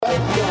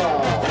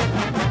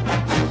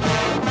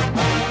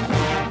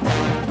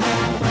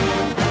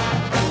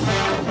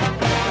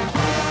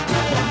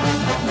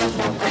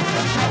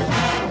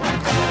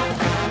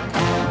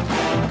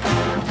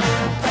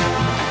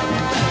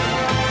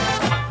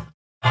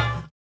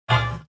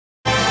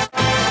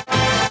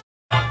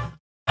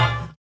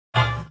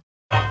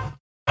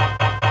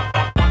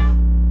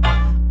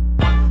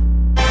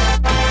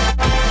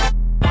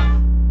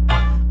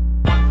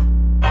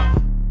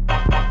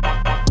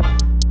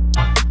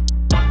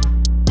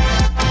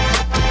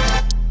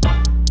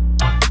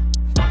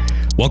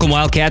Welcome,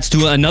 Wildcats,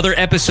 to another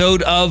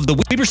episode of the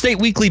Weber State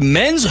Weekly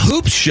Men's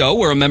Hoops Show.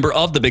 We're a member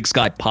of the Big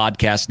Sky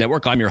Podcast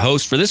Network. I'm your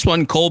host for this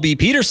one, Colby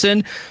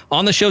Peterson.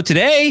 On the show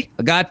today,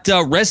 I got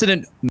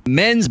resident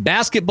men's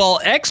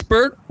basketball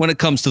expert when it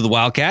comes to the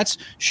Wildcats,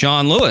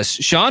 Sean Lewis.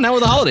 Sean, how were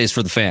the holidays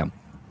for the fam?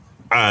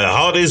 The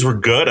holidays were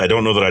good. I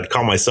don't know that I'd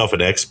call myself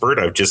an expert.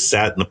 I've just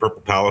sat in the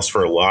Purple Palace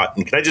for a lot.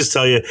 And can I just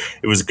tell you,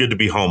 it was good to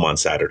be home on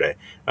Saturday,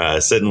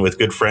 sitting with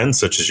good friends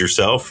such as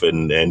yourself,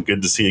 and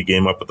good to see a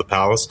game up at the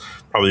Palace.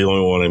 Probably the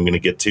only one I'm going to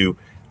get to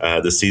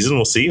this season.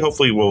 We'll see.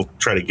 Hopefully we'll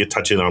try to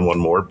touch in on one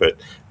more. But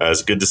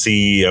it's good to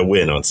see a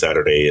win on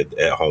Saturday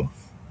at home.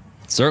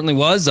 Certainly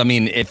was. I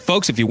mean,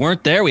 if you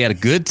weren't there, we had a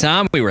good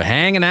time. We were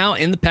hanging out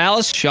in the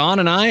Palace, Sean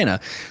and I, and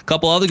a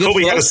couple other good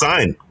folks. Had a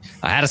sign.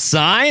 I had a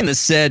sign that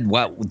said,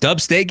 "Well,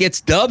 Dub State gets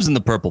dubs in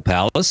the Purple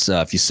Palace."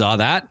 If you saw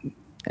that,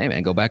 hey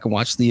man, go back and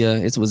watch the.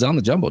 It was on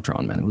the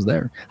Jumbotron, man. It was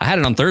there. I had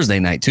it on Thursday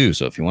night too,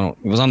 so if you want,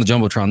 it was on the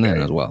Jumbotron then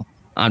as well.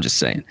 I'm just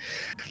saying.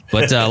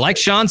 But like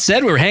Sean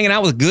said, we were hanging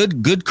out with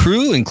good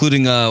crew,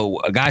 including a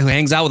guy who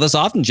hangs out with us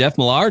often, Jeff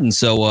Millard, and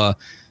so.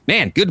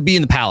 Man, good to be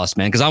in the Palace,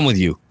 man, because I'm with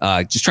you.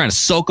 Just trying to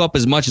soak up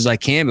as much as I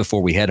can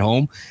before we head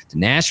home to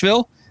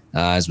Nashville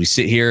as we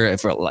sit here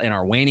in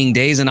our waning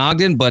days in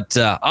Ogden. But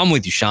I'm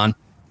with you, Sean.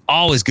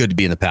 Always good to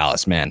be in the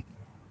Palace, man.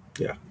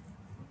 Yeah.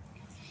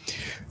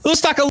 Let's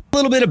talk a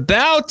little bit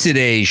about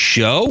today's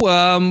show.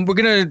 We're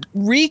going to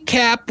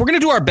recap. We're going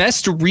to do our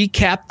best to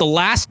recap the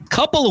last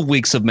couple of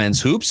weeks of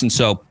men's hoops. And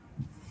so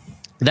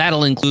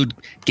that'll include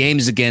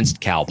games against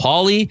Cal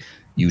Poly,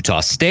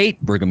 Utah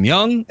State, Brigham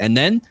Young, and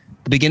then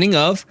the beginning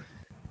of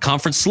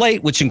conference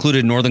slate, which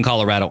included Northern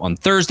Colorado on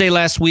Thursday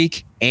last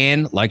week,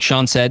 and like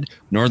Sean said,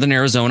 Northern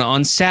Arizona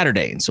on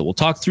Saturday. And so we'll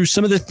talk through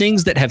some of the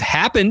things that have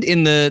happened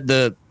in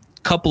the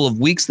couple of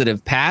weeks that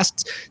have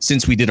passed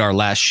since we did our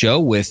last show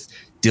with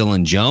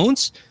Dylan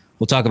Jones.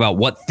 We'll talk about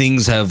what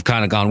things have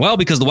kind of gone well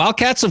because the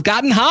Wildcats have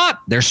gotten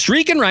hot. They're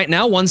streaking right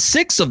now, won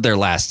 6 of their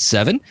last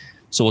 7.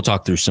 So we'll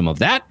talk through some of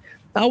that.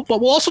 But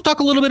we'll also talk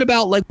a little bit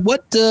about like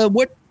what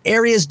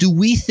areas do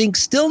we think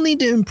still need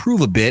to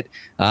improve a bit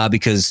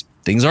because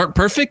things aren't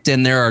perfect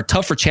and there are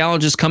tougher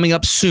challenges coming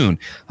up soon.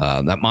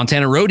 That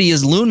Montana Roadie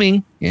is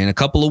looming in a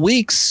couple of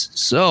weeks.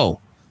 So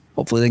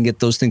hopefully they can get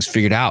those things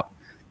figured out.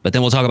 But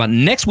then we'll talk about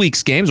next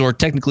week's games, or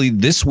technically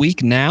this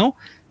week now,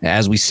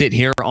 as we sit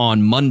here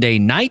on Monday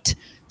night.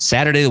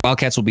 Saturday, the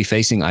Wildcats will be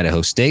facing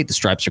Idaho State. The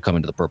Stripes are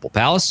coming to the Purple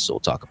Palace, so we'll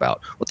talk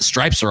about what the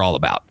Stripes are all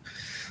about.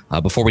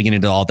 Before we get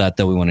into all that,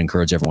 though, we want to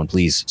encourage everyone,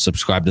 please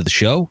subscribe to the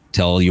show.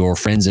 Tell your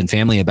friends and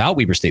family about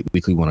Weber State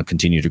Weekly. We want to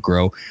continue to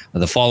grow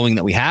the following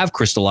that we have,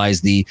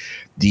 crystallize the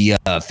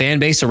fan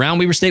base around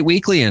Weber State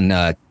Weekly,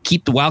 and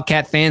keep the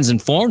Wildcat fans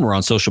informed. We're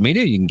on social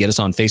media. You can get us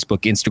on Facebook,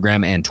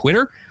 Instagram, and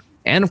Twitter.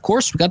 And, of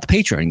course, we got the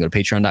Patreon. You can go to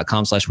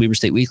patreon.com/Weber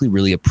State Weekly.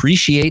 Really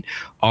appreciate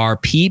our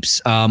peeps.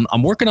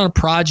 I'm working on a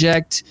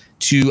project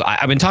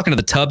I've been talking to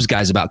the Tubbs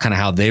guys about kind of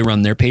how they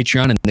run their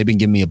Patreon, and they've been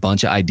giving me a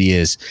bunch of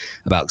ideas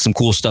about some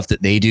cool stuff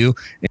that they do.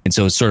 And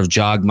so it's sort of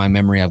jogged my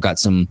memory. I got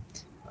some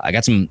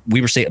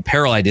Weber State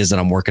apparel ideas that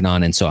I'm working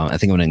on. And so I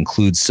think I'm going to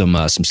include some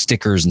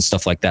stickers and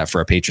stuff like that for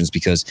our patrons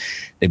because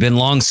they've been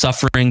long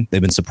suffering.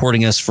 They've been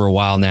supporting us for a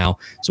while now.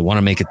 So want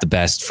to make it the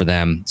best for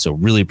them. So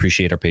really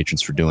appreciate our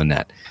patrons for doing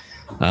that.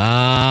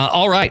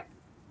 All right.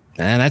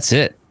 And that's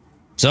it.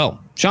 So,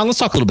 Sean, let's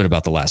talk a little bit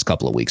about the last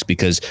couple of weeks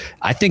because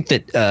I think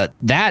that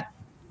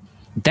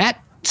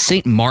that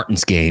St.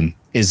 Martin's game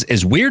is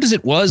as weird as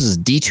it was as a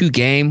D2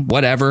 game,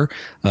 whatever.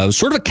 It was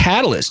sort of a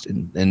catalyst,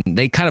 and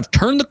they kind of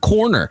turned the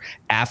corner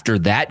after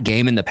that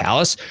game in the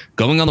Palace,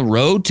 going on the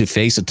road to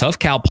face a tough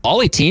Cal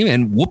Poly team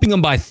and whooping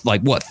them by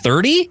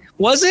 30,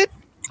 was it?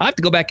 I have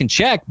to go back and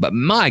check, but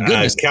my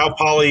goodness. Cal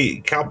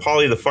Poly,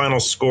 the final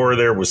score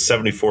there was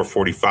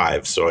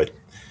 74-45, so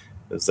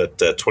is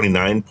that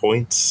 29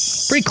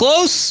 points? Pretty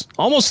close,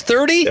 almost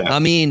 30. Yeah. I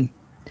mean,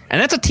 and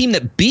that's a team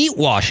that beat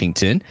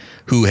Washington,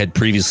 who had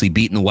previously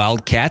beaten the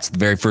Wildcats the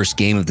very first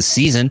game of the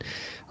season.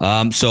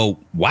 So,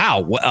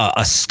 wow,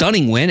 a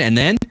stunning win. And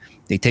then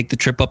they take the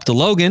trip up to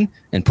Logan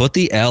and put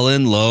the L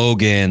in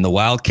Logan. The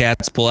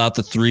Wildcats pull out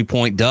the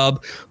 3-point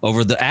dub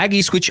over the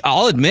Aggies, which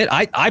I'll admit,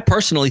 I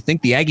personally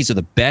think the Aggies are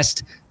the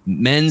best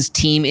men's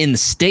team in the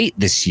state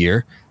this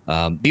year.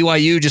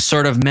 BYU just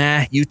sort of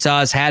meh.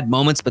 Utah's had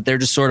moments, but they're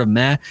just sort of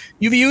meh.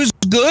 UVU's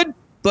good,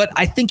 but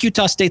I think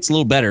Utah State's a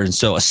little better. And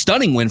so a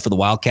stunning win for the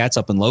Wildcats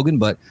up in Logan.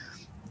 But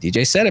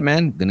DJ said it,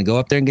 man. Going to go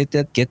up there and get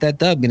that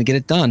dub. Going to get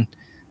it done.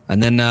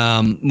 And then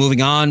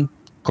moving on,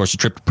 of course, a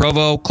trip to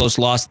Provo. Close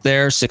loss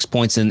there. 6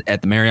 points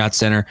at the Marriott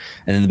Center.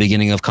 And then the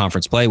beginning of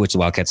conference play, which the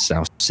Wildcats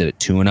now sit at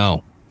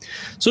 2-0.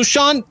 So,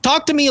 Sean,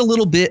 talk to me a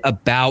little bit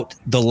about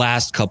the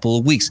last couple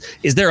of weeks.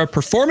 Is there a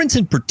performance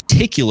in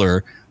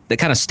particular that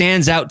kind of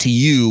stands out to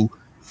you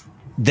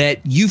that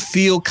you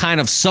feel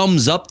kind of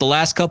sums up the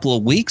last couple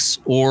of weeks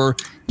or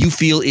you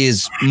feel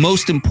is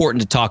most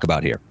important to talk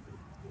about here?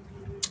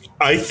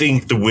 I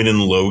think the win in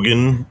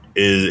Logan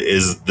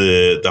is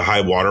the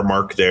high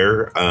watermark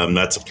there.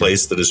 That's a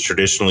place that is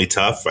traditionally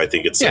tough. I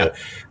think it's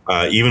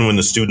even when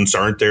the students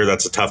aren't there,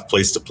 that's a tough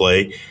place to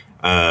play.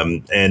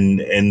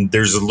 And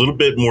there's a little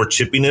bit more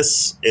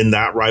chippiness in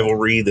that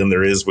rivalry than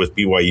there is with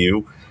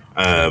BYU.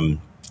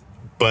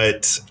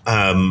 But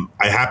I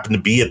happened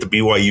to be at the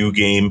BYU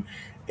game,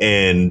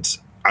 and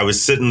I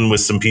was sitting with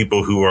some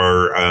people who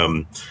are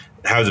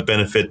have the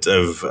benefit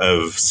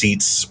of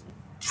seats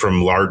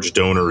from large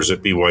donors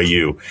at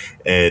BYU,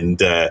 and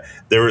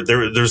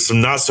there's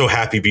some not so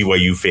happy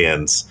BYU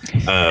fans.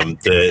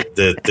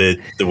 The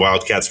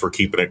Wildcats were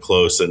keeping it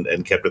close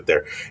and kept it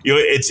there.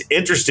 It's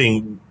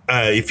interesting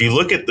if you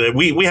look at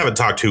we haven't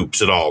talked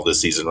hoops at all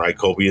this season, right,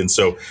 Colby? And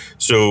so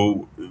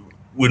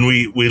when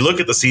we look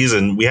at the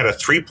season, we had a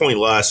 3-point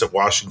loss at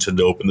Washington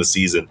to open the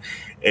season.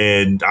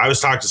 And I was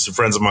talking to some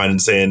friends of mine and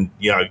saying,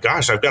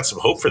 gosh, I've got some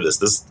hope for this.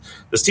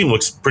 This team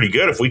looks pretty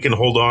good. If we can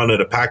hold on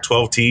at a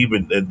Pac-12 team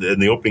in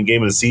the opening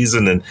game of the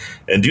season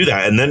and do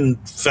that. And then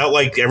felt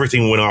like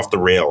everything went off the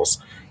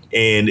rails.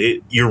 And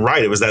you're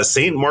right. It was that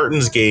St.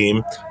 Martin's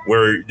game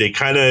where they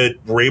kind of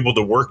were able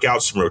to work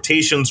out some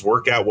rotations,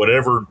 work out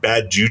whatever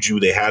bad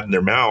juju they had in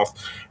their mouth.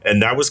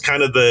 And that was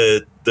kind of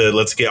the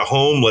let's get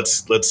home.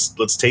 Let's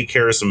take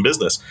care of some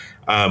business.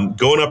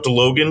 Going up to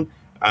Logan,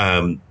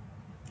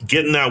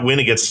 getting that win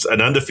against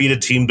an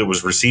undefeated team that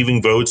was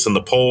receiving votes in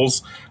the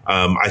polls,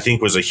 I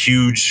think was a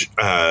huge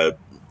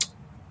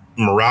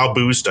morale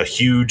boost, a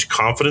huge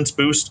confidence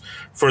boost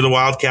for the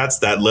Wildcats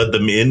that led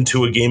them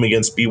into a game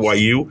against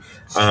BYU,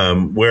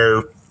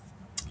 where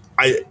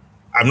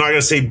I'm not going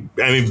to say,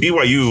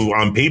 BYU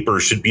on paper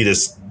should beat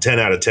us 10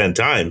 out of 10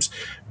 times,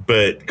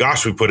 but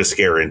gosh, we put a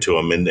scare into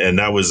them. And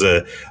that was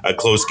a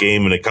close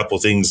game, and a couple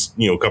things,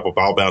 a couple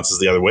ball bounces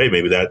the other way.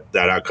 Maybe that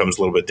outcome's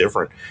a little bit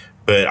different.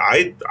 But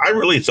I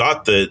really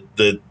thought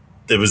that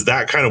it was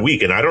that kind of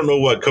week. And I don't know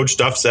what Coach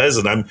Duff says,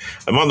 and I'm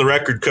on the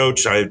record,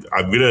 Coach. I'm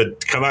going to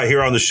come out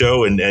here on the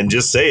show and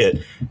just say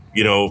it.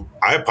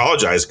 I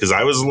apologize because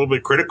I was a little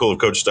bit critical of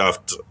Coach Duff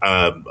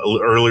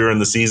earlier in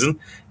the season,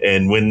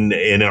 and in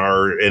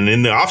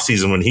the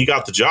offseason when he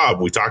got the job,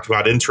 we talked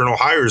about internal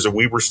hires at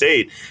Weber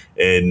State,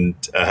 and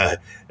I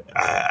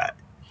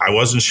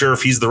wasn't sure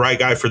if he's the right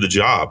guy for the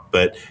job,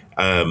 but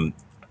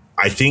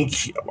I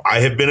think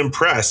I have been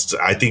impressed.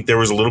 I think there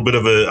was a little bit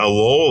of a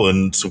lull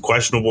and some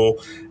questionable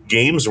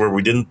games where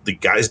the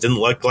guys didn't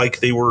look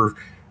like they were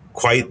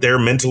quite there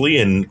mentally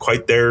and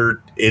quite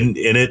there in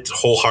it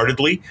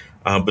wholeheartedly.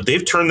 But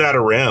they've turned that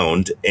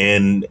around,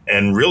 and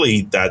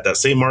really that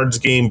St. Martin's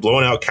game,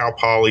 blowing out Cal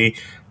Poly,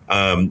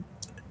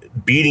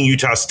 beating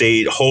Utah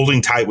State,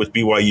 holding tight with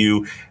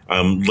BYU,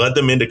 led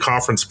them into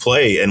conference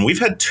play. And we've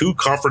had two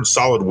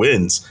solid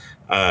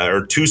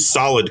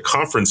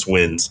conference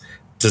wins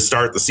to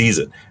start the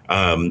season.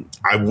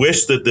 I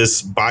wish that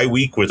this bye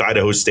week with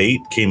Idaho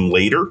State came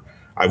later.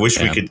 I wish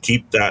we could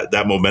keep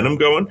that momentum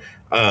going.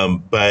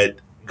 But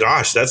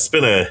gosh, that's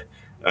been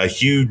a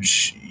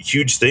huge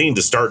thing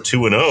to start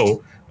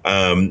 2-0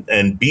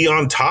 and be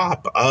on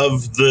top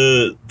of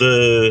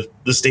the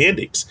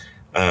standings.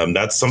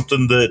 That's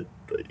something that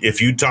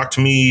if you talked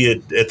to me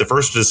at the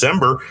 1st of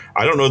December,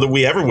 I don't know that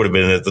we ever would have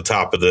been at the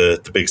top of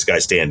the Big Sky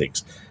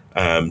standings.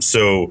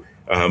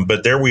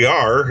 But there we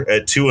are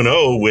at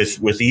 2-0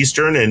 with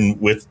Eastern and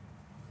with,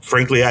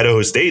 frankly,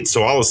 Idaho State.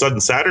 So all of a sudden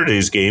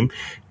Saturday's game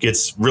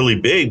gets really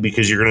big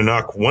because you're going to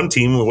knock one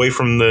team away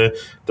from the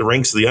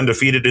ranks of the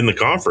undefeated in the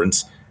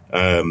conference.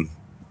 That's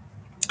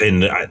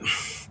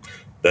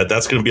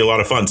going to be a lot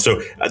of fun.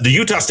 So the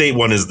Utah State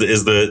one is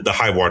the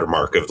high water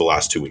mark of the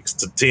last 2 weeks,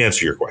 to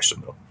answer your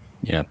question, though.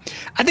 Yeah.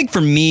 I think for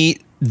me,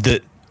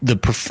 the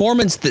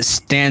performance that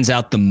stands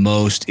out the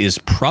most is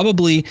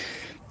probably –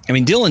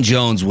 Dylan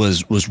Jones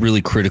was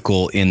really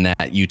critical in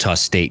that Utah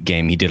State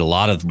game. He did a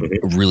lot of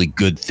really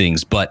good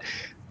things, but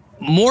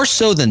more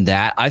so than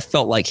that, I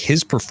felt like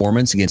his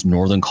performance against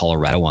Northern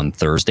Colorado on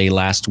Thursday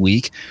last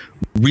week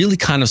really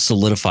kind of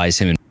solidifies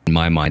him in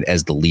my mind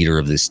as the leader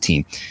of this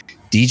team.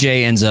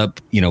 DJ ends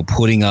up,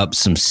 putting up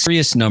some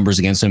serious numbers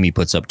against him. He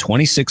puts up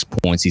 26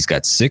 points. He's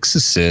got 6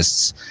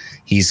 assists.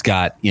 He's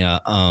got,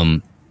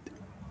 a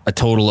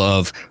total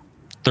of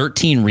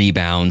 13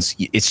 rebounds.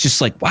 It's just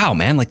like, wow,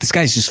 man, like this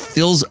guy just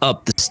fills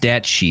up the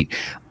stat sheet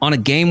on a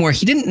game where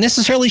he didn't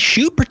necessarily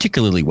shoot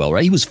particularly well,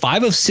 right? He was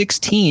 5 of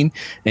 16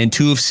 and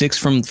 2 of 6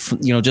 from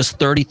just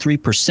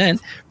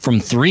 33% from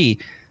 3,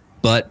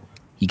 but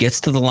he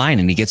gets to the line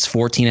and he gets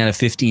 14 out of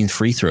 15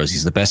 free throws.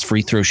 He's the best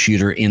free throw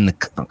shooter in the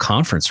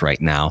conference right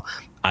now.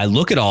 I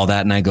look at all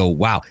that and I go,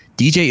 wow,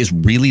 DJ is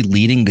really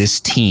leading this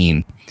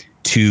team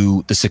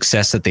to the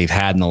success that they've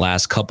had in the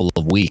last couple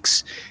of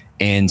weeks.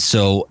 And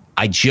so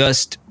I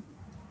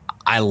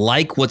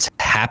like what's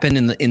happened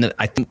in the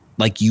I think,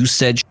 like you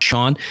said,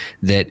 Sean,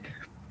 that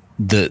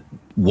the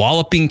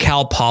walloping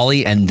Cal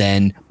Poly and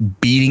then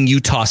beating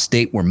Utah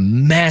State were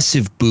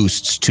massive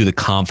boosts to the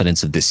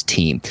confidence of this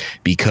team.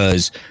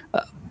 Because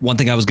one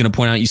thing I was going to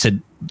point out, you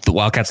said the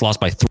Wildcats lost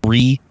by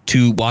 3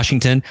 to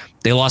Washington.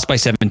 They lost by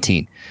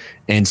 17.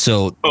 And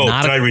so did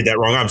I read that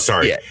wrong? I'm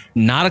sorry. Yeah,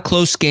 not a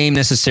close game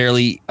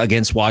necessarily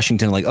against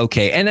Washington. Like,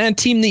 okay. And a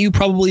team that you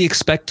probably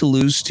expect to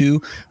lose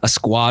to, a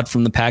squad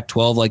from the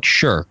Pac-12, like,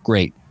 sure,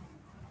 great.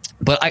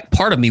 But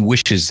part of me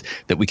wishes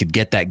that we could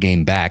get that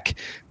game back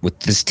with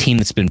this team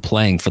that's been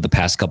playing for the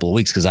past couple of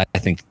weeks, because I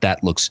think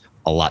that looks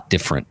a lot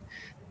different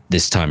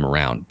this time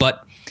around.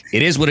 But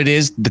it is what it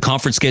is. The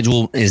conference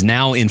schedule is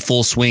now in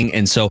full swing.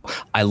 And so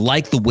I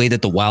like the way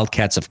that the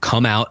Wildcats have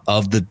come out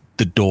of the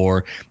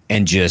door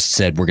and just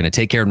said, we're going to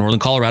take care of Northern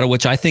Colorado,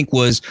 which I think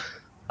was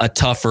a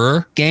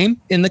tougher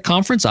game in the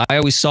conference.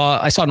 I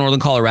saw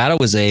Northern Colorado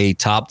was a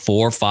top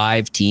 4 or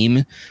 5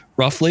 team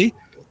roughly.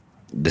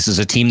 This is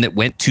a team that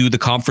went to the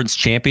conference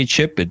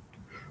championship.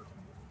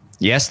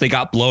 Yes, they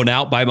got blown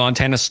out by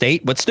Montana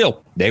State, but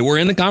still, they were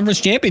in the conference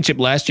championship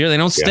last year. They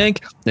don't stink.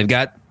 Yeah. They've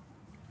got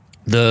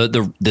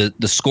the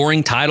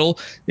scoring title,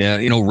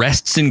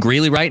 rests in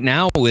Greeley right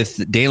now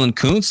with Dalen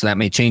Kuntz. That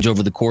may change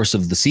over the course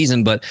of the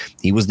season, but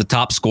he was the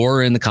top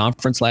scorer in the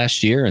conference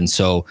last year. And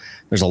so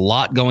there's a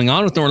lot going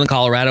on with Northern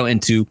Colorado,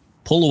 and to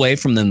pull away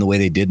from them the way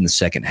they did in the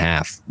second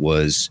half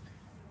was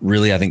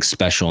really, I think,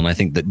 special. And I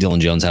think that Dylan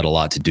Jones had a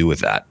lot to do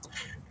with that.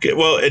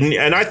 Well,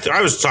 and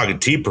I was talking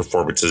team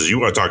performances.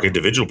 You want to talk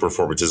individual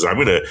performances. I'm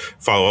going to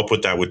follow up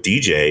with that with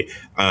DJ.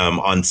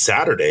 On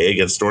Saturday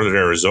against Northern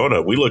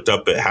Arizona, we looked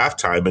up at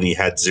halftime and he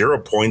had 0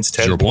 points,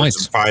 10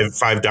 points, and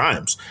five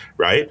dimes,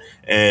 right?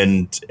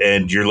 And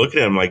you're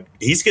looking at him like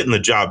he's getting the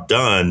job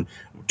done,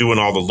 doing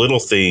all the little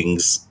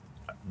things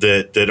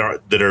that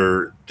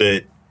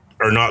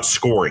are not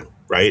scoring,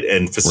 right,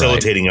 and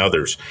facilitating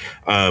others.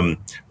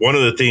 One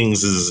of the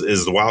things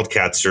is the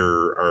Wildcats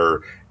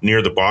are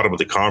near the bottom of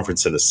the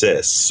conference in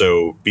assists.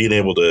 So being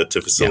able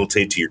to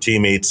facilitate to your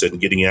teammates and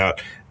getting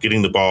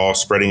the ball,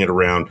 spreading it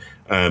around,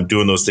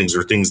 doing those things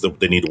are things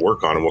that they need to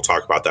work on, and we'll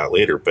talk about that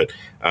later. But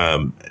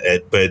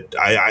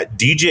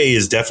DJ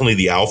is definitely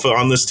the alpha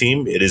on this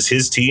team. It is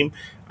his team.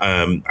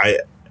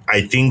 I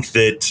think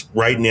that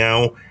right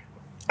now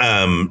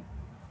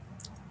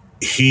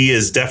he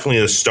is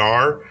definitely a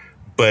star,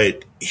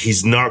 but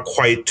he's not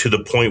quite to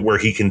the point where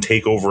he can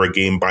take over a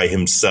game by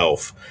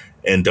himself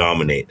and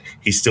dominate.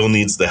 He still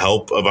needs the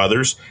help of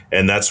others,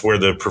 and that's where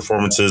the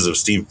performances of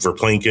Steve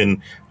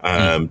Verplanken,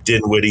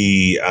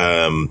 Dinwiddie,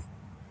 a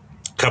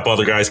couple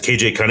other guys,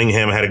 KJ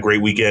Cunningham had a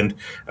great weekend.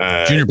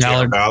 Junior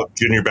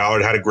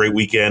Ballard had a great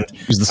weekend.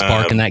 He was the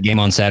spark in that game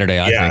on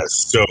Saturday, I think.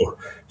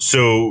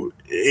 So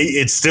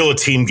it's still a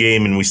team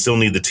game, and we still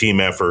need the team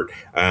effort.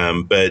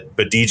 But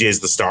DJ's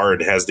the star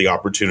and has the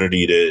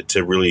opportunity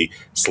to really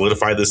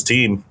solidify this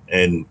team.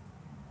 And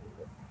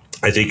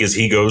I think as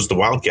he goes, the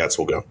Wildcats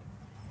will go.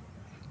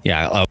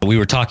 Yeah, we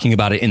were talking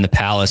about it in the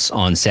Palace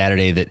on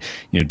Saturday that,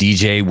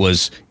 DJ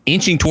was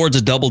inching towards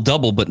a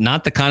double-double, but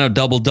not the kind of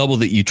double-double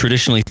that you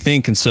traditionally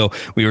think. And so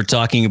we were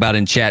talking about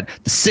in chat,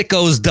 the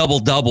Sickos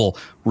double-double,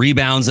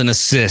 rebounds and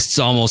assists,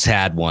 almost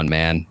had one,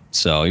 man.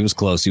 So he was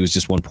close. He was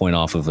just 1 point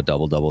off of a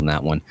double-double in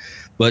that one.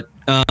 But,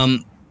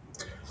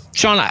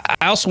 Sean, I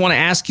also want to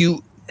ask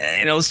you,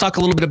 let's talk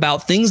a little bit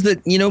about things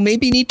that,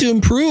 maybe need to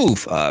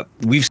improve.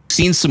 We've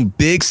seen some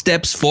big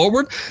steps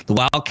forward. The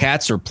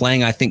Wildcats are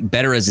playing, I think,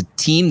 better as a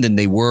team than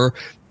they were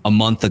a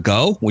month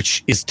ago,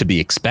 which is to be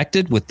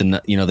expected with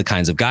the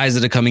kinds of guys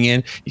that are coming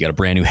in. You got a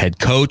brand new head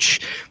coach.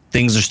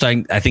 Things are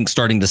starting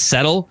to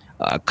settle.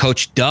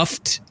 Coach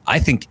Duft, I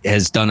think,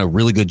 has done a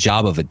really good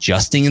job of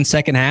adjusting in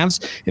second halves.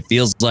 It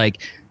feels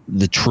like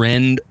the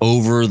trend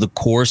over the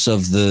course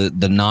of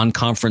the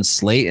non-conference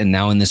slate and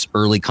now in this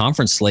early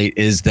conference slate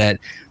is that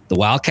the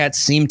Wildcats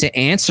seem to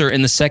answer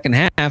in the second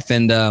half,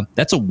 and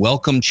that's a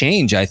welcome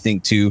change, I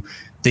think, to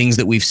things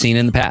that we've seen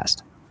in the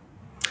past.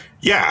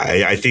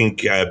 Yeah, I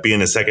think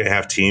being a second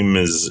half team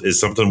is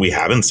something we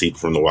haven't seen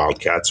from the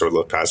Wildcats over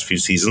the past few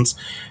seasons,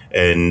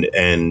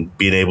 and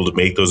being able to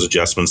make those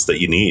adjustments that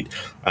you need.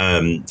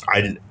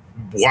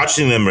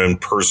 Watching them in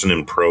person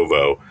in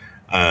Provo,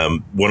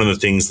 one of the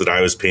things that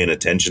I was paying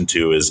attention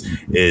to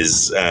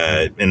is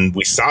and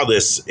we saw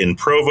this in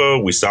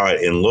Provo, we saw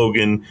it in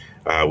Logan,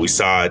 we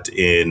saw it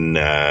in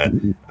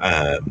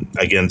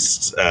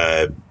against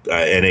NAU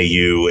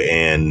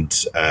and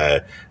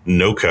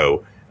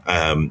NOCO.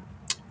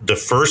 The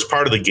first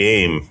part of the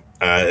game,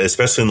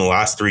 especially in the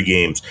last 3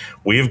 games,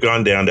 we've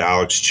gone down to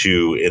Alex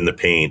Chu in the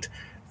paint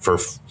for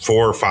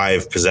 4 or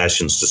 5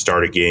 possessions to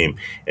start a game,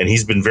 and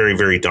he's been very,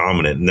 very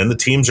dominant. And then the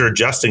teams are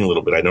adjusting a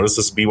little bit. I noticed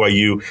this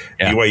BYU.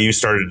 Yeah. BYU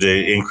started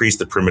to increase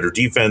the perimeter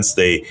defense.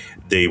 They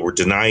were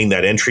denying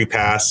that entry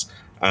pass,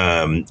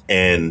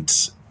 and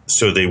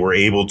so they were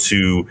able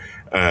to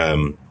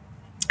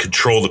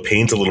control the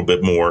paint a little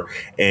bit more.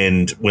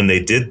 And when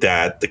they did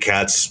that, the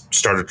Cats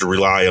started to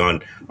rely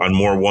on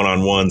more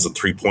one-on-ones and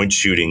 3-point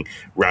shooting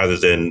rather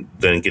than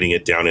getting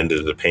it down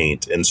into the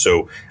paint. And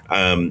so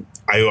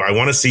I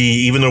want to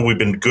see, even though we've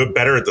been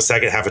better at the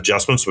second half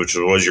adjustments, which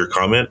was your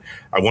comment,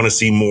 I want to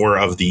see more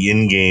of the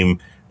in-game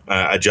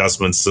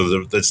adjustments so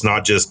that it's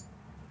not just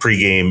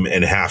pregame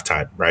and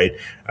halftime, right?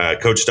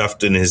 Coach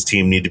Duft and his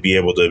team need to be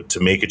able to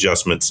make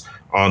adjustments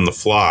on the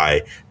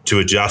fly to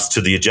adjust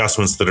to the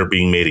adjustments that are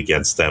being made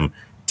against them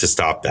to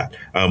stop that.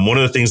 One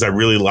of the things I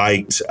really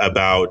liked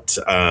about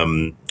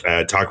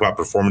talk about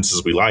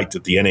performances we liked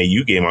at the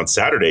NAU game on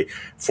Saturday,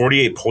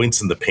 48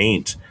 points in the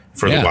paint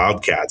for the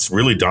Wildcats.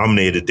 Really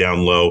dominated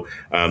down low.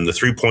 The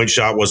 3-point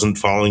shot wasn't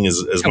falling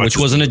as much. Which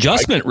was an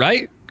adjustment,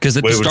 right? Because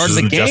at the start of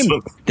the game,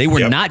 they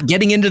were not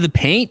getting into the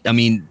paint. I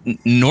mean,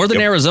 Northern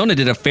Arizona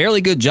did a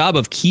fairly good job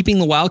of keeping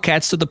the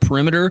Wildcats to the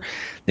perimeter.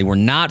 They were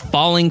not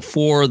falling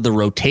for the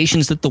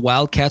rotations that the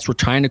Wildcats were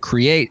trying to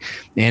create.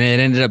 And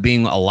it ended up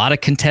being a lot of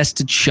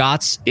contested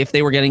shots if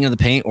they were getting into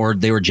the paint or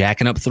they were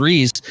jacking up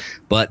threes.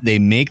 But they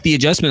make the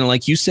adjustment. And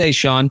like you say,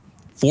 Sean,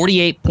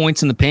 48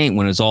 points in the paint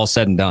when it's all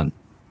said and done.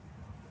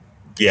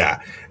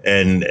 Yeah.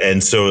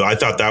 And so I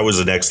thought that was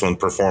an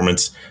excellent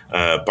performance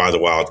by the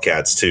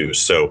Wildcats, too.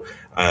 So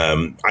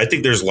I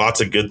think there's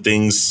lots of good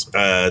things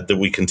that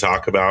we can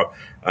talk about.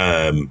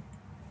 How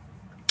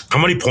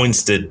many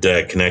points did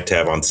Connect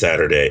have on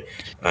Saturday?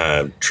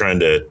 Trying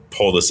to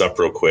pull this up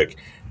real quick.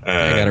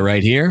 I got it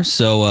right here.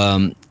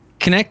 So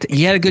Connect,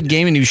 he had a good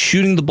game and he was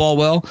shooting the ball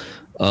well.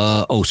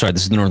 Sorry,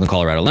 this is the Northern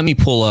Colorado. Let me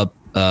pull up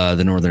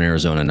the Northern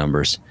Arizona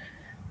numbers.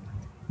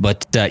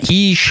 But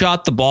he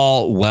shot the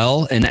ball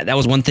well, and that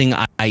was one thing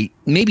I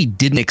maybe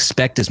didn't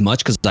expect as much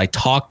because I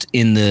talked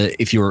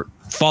if you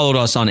followed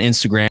us on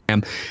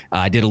Instagram,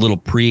 I did a little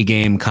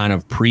pregame kind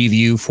of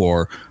preview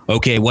for,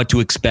 what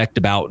to expect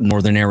about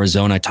Northern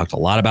Arizona. I talked a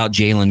lot about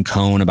Jalen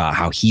Cone, about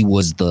how he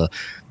was the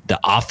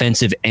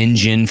offensive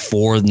engine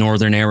for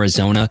Northern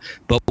Arizona.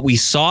 But we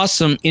saw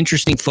some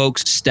interesting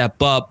folks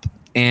step up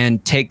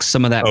and take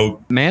some of that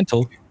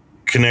mantle.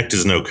 Connect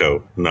is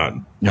NOCO, not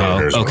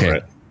Northern Arizona. Okay.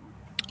 Right?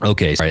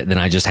 Okay, sorry. Then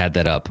I just had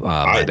that up.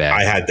 My bad.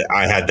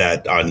 I had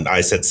that on. I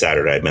said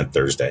Saturday. I meant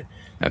Thursday.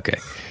 Okay.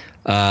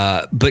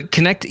 But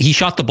Connect, he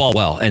shot the ball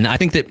well, and I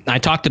think that I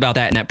talked about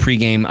that in that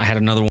pregame. I had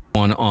another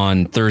one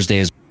on Thursday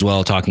as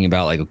well, talking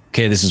about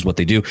this is what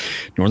they do.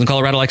 Northern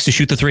Colorado likes to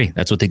shoot the three.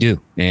 That's what they do.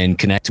 And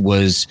Connect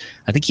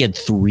I think he had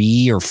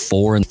 3 or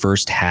 4 in the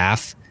first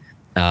half.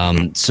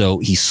 So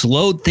he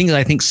slowed things.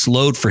 I think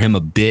slowed for him a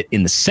bit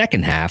in the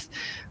second half,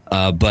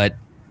 but.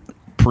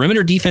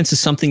 Perimeter defense is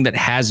something that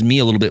has me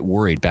a little bit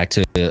worried. Back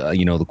to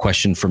the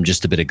question from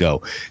just a bit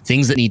ago,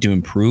 things that need to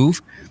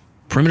improve.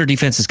 Perimeter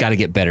defense has got to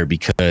get better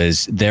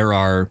because there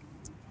are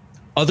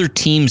other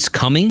teams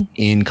coming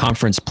in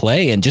conference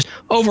play, and just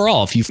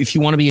overall, if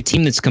you want to be a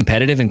team that's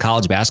competitive in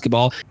college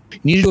basketball, you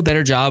need to do a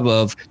better job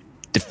of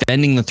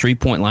defending the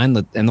 3-point line.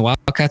 And the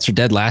Wildcats are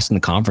dead last in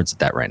the conference at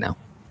that right now.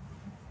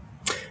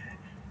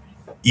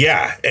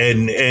 Yeah,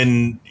 and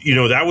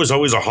that was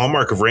always a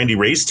hallmark of Randy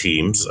Ray's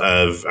teams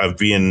of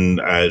being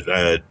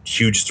a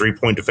huge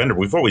 3-point defender.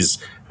 We've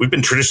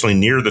been traditionally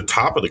near the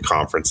top of the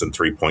conference in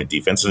 3-point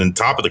defense and in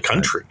top of the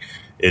country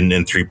in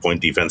 3-point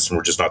defense, and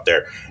we're just not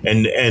there.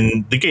 And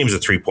the game's a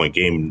 3-point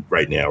game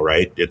right now,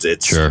 right?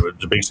 It's sure.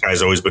 The Big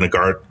Sky's always been a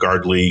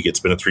guard league.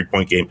 It's been a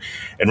 3-point game,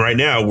 and right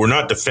now we're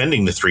not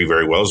defending the 3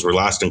 very well as we're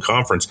last in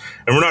conference,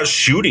 and we're not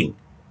shooting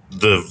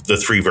the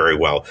 3 very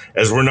well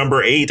as we're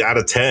number 8 out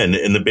of 10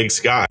 in the Big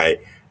Sky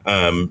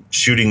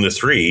shooting the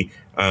 3.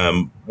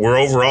 We're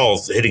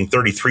overall hitting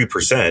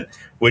 33%,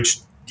 which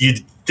you'd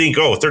think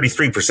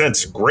 33%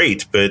 is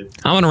great, but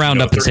I'm going to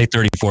round up and say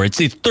 34. It's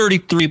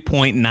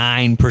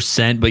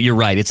 33.9%, but you're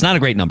right, it's not a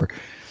great number.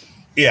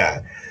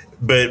 Yeah,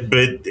 but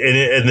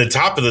and the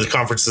top of the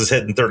conference is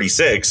hitting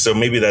 36, so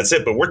maybe that's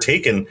it. But we're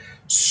taking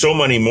so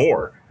many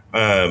more.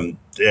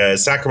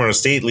 Sacramento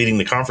State, leading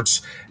the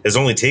conference, has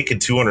only taken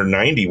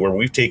 290, where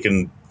we've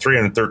taken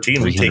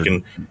 313. We've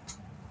taken,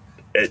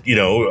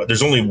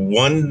 there's only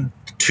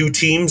 1-2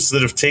 teams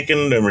that have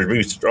taken,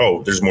 maybe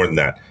there's more than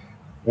that.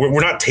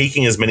 We're not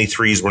taking as many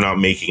threes. We're not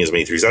making as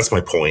many threes. That's my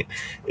point.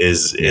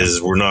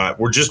 Is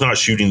we're just not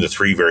shooting the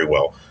 3 very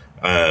well,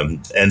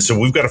 and so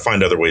we've got to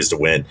find other ways to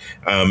win.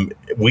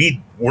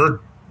 We're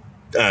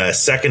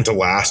second to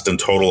last in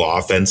total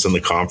offense in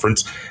the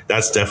conference.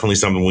 That's definitely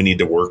something we need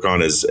to work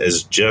on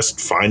is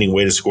just finding a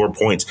way to score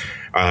points.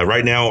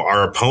 Right now,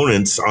 our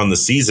opponents on the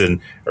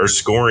season are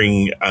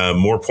scoring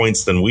more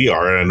points than we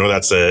are. And I know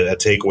that's a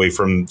takeaway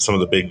from some of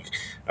the big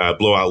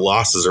blowout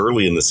losses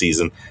early in the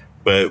season.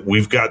 But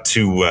we've got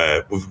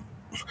to,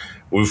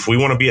 if we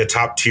want to be a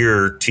top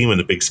tier team in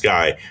the Big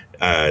Sky,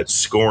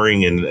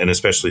 scoring and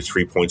especially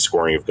 3-point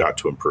scoring have got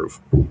to improve.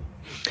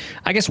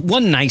 I guess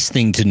one nice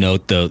thing to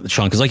note, though,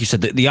 Sean, because like you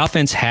said, the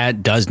offense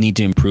does need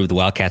to improve. The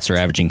Wildcats are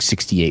averaging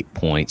 68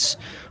 points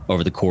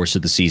over the course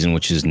of the season,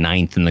 which is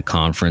 9th in the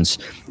conference.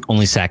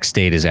 Only Sac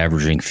State is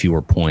averaging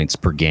fewer points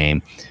per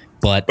game.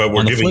 But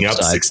we're giving up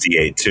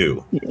 68,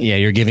 too. Yeah,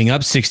 you're giving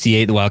up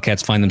 68. The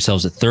Wildcats find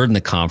themselves at 3rd in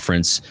the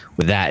conference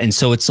with that. And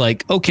so it's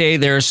like, okay,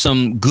 there are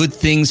some good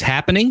things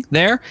happening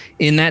there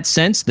in that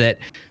sense that,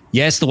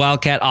 yes, the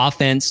Wildcat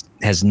offense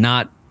has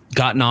not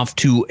gotten off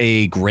to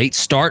a great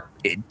start.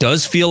 It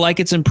does feel like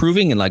it's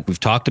improving. And like we've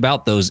talked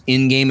about, those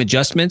in-game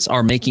adjustments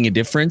are making a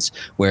difference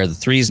where the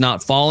 3 is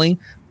not falling.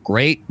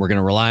 Great. We're going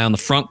to rely on the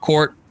front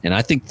court. And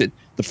I think that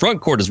the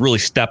front court has really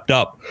stepped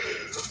up.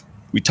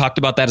 We talked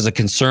about that as a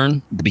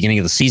concern at the beginning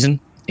of the season.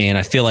 And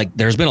I feel like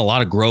there's been a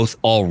lot of growth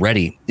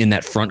already in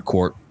that front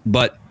court.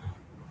 But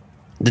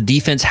the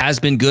defense has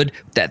been good.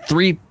 That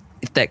 3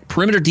 if that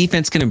perimeter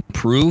defense can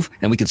improve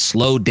and we could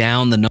slow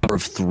down the number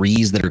of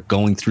threes that are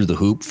going through the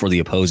hoop for the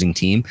opposing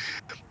team,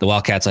 the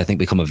Wildcats, I think,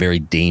 become a very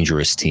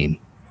dangerous team.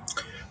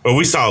 Well,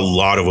 we saw a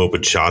lot of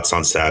open shots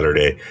on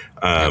Saturday,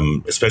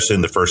 especially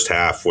in the first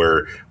half,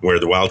 where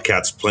the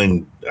Wildcats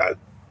playing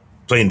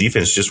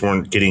defense just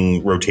weren't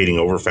rotating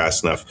over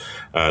fast enough.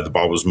 The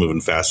ball was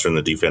moving faster, and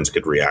the defense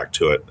could react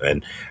to it.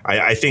 And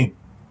I think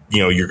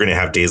you're going to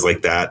have days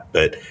like that,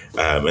 but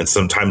and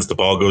sometimes the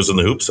ball goes in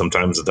the hoop,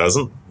 sometimes it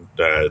doesn't.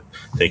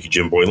 Thank you,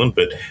 Jim Boylan.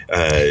 But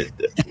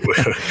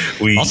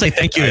I'll say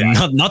thank you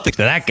nothing to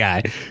that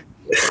guy.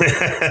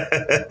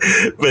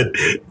 but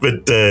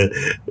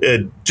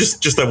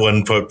just that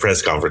one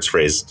press conference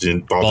phrase,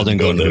 ball didn't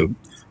go in the hoop.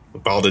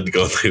 Ball didn't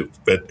go in the hoop.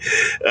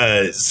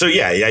 But so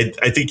yeah,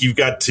 I think you've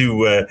got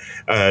to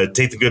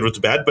take the good with the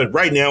bad. But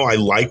right now, I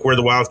like where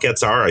the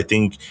Wildcats are. I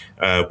think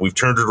we've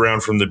turned it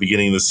around from the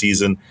beginning of the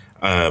season.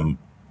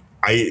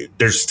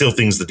 There's still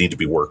things that need to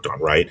be worked on,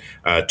 right?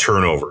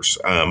 Turnovers.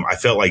 I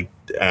felt like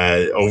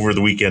over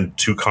the weekend,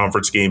 2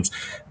 conference games,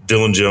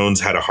 Dylan Jones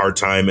had a hard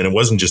time, and it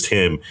wasn't just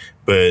him,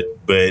 but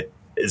it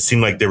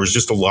seemed like there was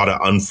just a lot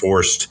of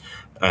unforced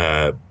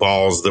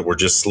balls that were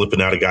just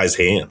slipping out of guys'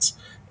 hands,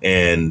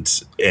 and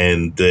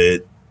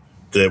that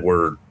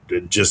were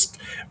just,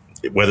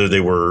 whether they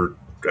were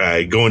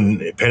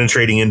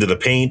penetrating into the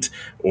paint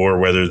or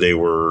whether they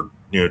were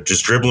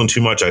just dribbling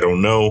too much, I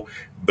don't know,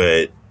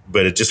 but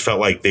it just felt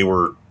like they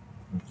were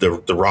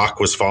the rock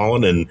was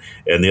falling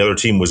and the other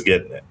team was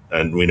getting it,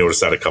 and we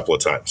noticed that a couple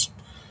of times.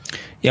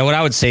 Yeah, what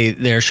I would say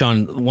there,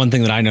 Sean, one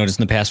thing that I noticed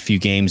in the past few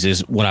games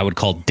is what I would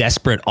call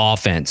desperate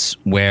offense,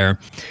 where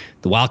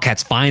the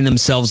Wildcats find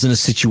themselves in a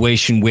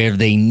situation where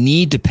they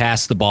need to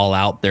pass the ball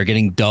out. They're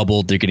getting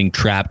doubled, they're getting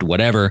trapped,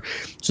 whatever.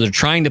 So they're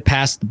trying to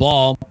pass the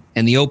ball,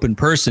 and the open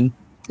person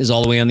is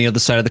all the way on the other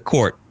side of the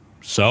court.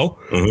 So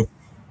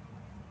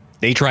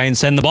they try and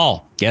send the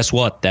ball. Guess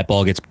what? That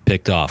ball gets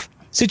picked off.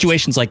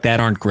 Situations like that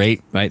aren't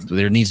great, right?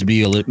 There needs to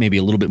be maybe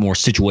a little bit more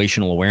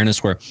situational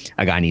awareness where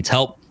a guy needs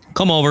help.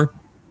 Come over.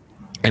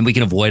 And we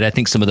can avoid, I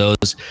think, some of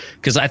those,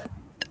 because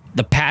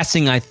the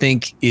passing, I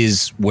think,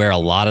 is where a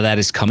lot of that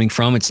is coming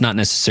from. It's not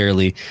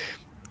necessarily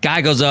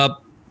guy goes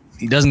up,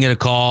 he doesn't get a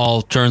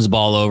call, turns the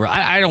ball over.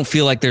 I don't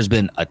feel like there's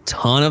been a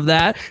ton of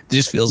that. It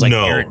just feels like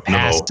errant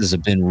passes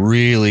have been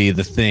really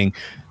the thing.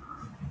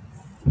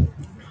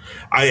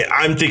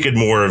 I'm thinking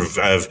more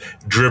of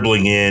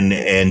dribbling in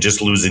and just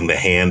losing the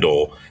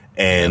handle.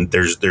 And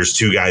there's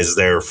 2 guys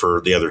there for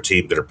the other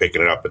team that are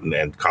picking it up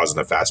and causing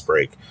a fast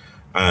break.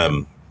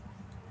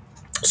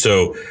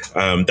 So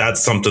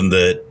that's something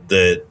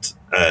that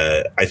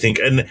I think,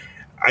 and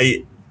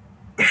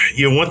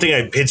one thing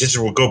I paid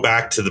attention, we'll go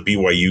back to the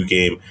BYU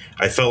game.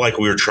 I felt like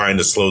we were trying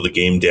to slow the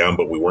game down,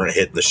 but we weren't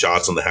hitting the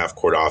shots on the half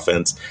court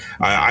offense.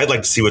 I'd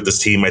like to see what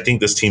I think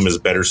this team is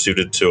better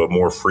suited to a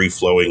more free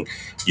flowing,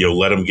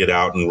 let them get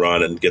out and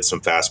run and get some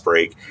fast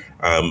break.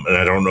 And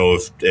I don't know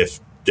if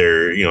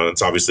they're,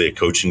 it's obviously a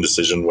coaching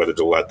decision whether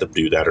to let them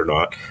do that or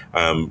not.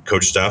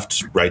 Coach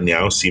Duft right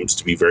now seems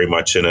to be very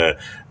much in a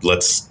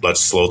let's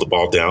slow the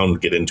ball down,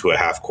 get into a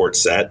half court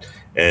set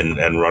and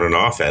run an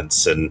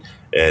offense. And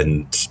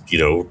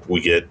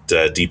we get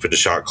deep into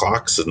shot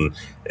clocks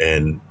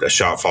and a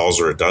shot falls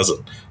or it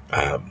doesn't.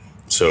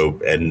 So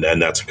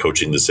that's a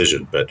coaching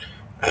decision, but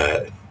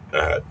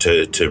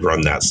to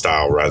run that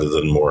style rather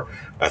than more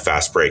a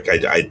fast break.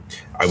 I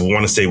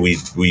want to say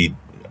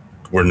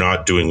we're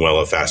not doing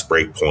well at fast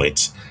break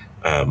points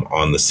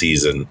on the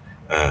season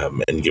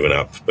and giving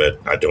up, but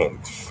I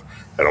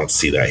don't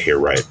see that here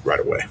right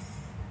away.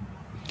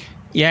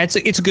 Yeah, it's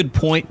a good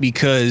point,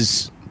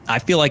 because I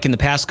feel like in the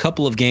past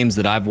couple of games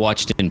that I've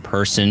watched in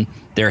person,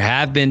 there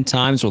have been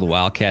times where the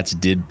Wildcats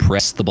did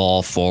press the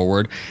ball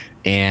forward,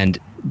 and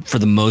for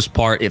the most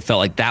part, it felt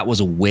like that was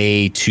a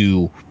way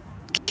to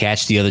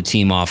catch the other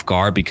team off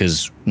guard,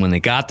 because when they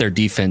got their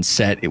defense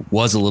set, it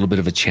was a little bit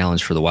of a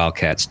challenge for the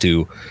Wildcats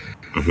to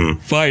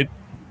fight,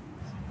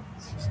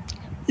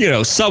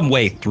 some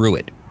way through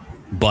it.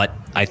 But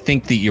I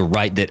think that you're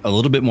right that a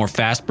little bit more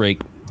fast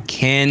break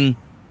can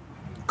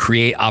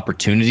create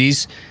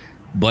opportunities,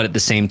 but at the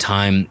same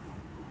time,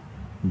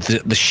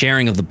 the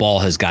sharing of the ball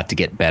has got to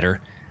get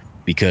better,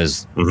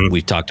 because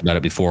we've talked about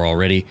it before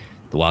already.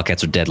 The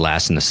Wildcats are dead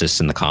last in assists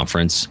in the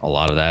conference. A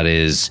lot of that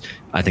is,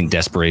 I think,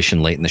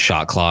 desperation late in the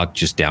shot clock,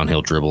 just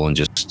downhill dribble and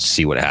just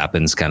see what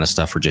happens kind of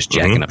stuff, or just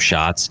jacking up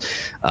shots.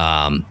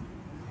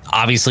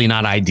 Obviously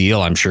not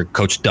ideal. I'm sure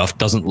Coach Duff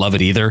doesn't love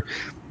it either.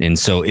 And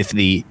so if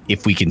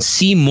we can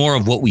see more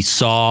of what we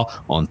saw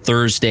on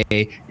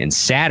Thursday and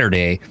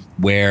Saturday,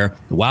 where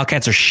the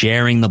Wildcats are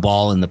sharing the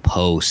ball in the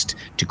post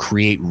to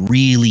create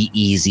really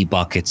easy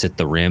buckets at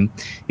the rim,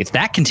 if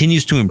that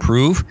continues to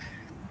improve,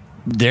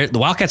 the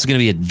Wildcats are going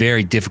to be a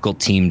very difficult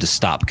team to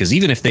stop, because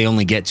even if they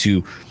only get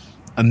to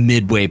a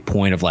midway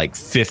point of like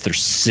 5th or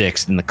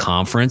 6th in the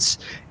conference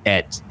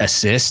at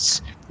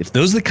assists, if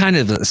those are the kind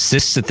of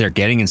assists that they're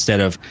getting, instead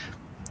of,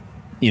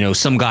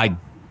 some guy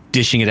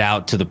dishing it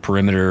out to the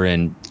perimeter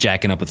and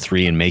jacking up a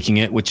 3 and making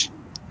it, which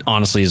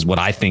honestly is what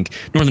I think.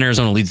 Northern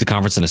Arizona leads the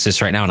conference in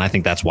assists right now, and I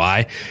think that's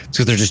why. It's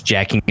because they're just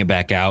jacking it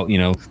back out.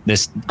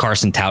 This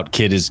Carson Tout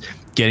kid is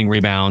getting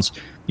rebounds,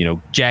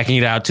 jacking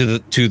it out to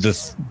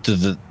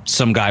the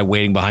some guy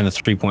waiting behind the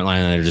 3-point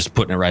line, and they're just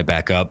putting it right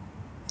back up.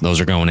 Those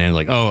are going in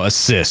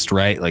assist,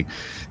 right? Like,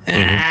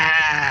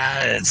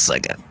 it's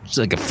like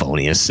a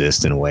phony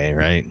assist in a way,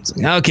 right? It's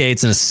like, okay,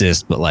 it's an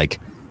assist, but like,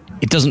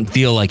 it doesn't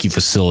feel like you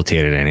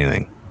facilitated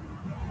anything.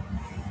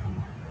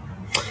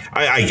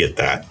 I get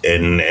that,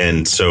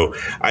 and so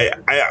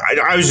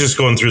I was just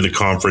going through the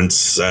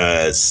conference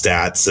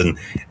stats,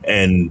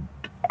 and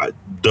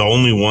the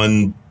only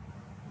one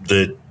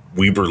that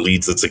Weber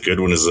leads that's a good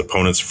one is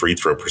opponent's free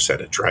throw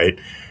percentage, right?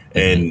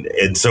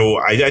 And so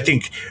I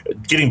think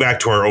getting back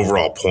to our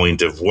overall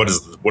point of what do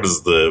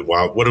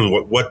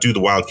the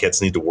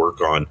Wildcats need to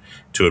work on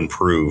to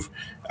improve?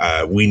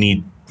 We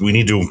need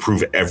to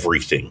improve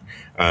everything,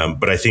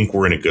 but I think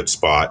we're in a good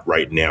spot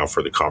right now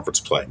for the conference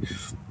play.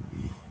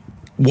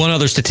 One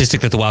other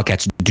statistic that the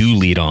Wildcats do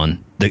lead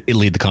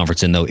the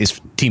conference in, though, is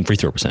team free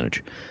throw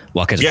percentage.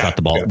 Wildcats have shot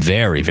the ball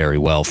very, very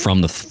well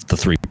from the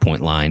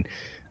 3-point line.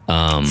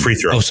 Free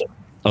throw.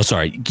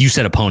 Sorry. You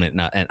said opponent,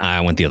 and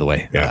I went the other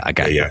way. Yeah, I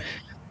got you.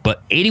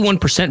 But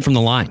 81% from the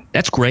line.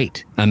 That's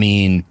great. I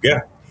mean,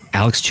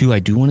 Alex Chu, I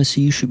do want to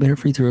see you shoot better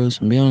free throws.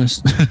 I'll be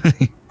honest.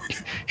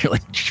 You're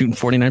like shooting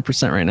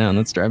 49% right now, and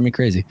that's driving me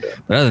crazy.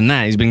 But other than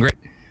that, he's been great.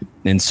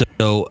 And so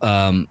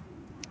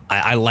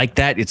I like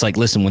that. It's like,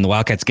 listen, when the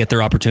Wildcats get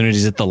their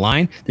opportunities at the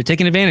line, they're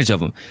taking advantage of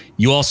them.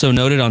 You also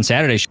noted on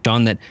Saturday,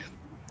 Sean, that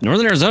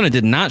Northern Arizona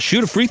did not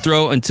shoot a free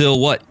throw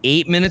until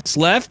 8 minutes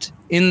left?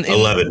 In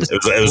 11. It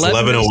was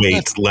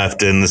 11:08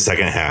 left in the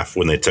second half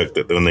when they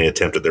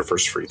attempted their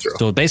first free throw.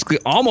 So basically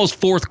almost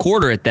fourth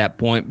quarter at that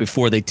point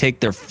before they take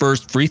their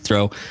first free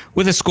throw.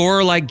 With a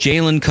scorer like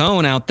Jalen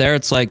Cone out there,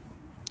 it's like,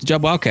 good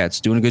job, Wildcats,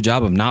 doing a good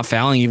job of not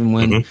fouling even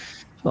when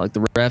like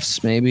the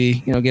refs maybe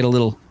get a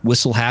little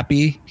whistle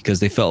happy because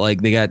they felt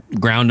like they got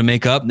ground to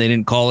make up. They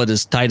didn't call it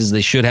as tight as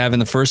they should have in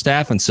the first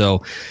half, and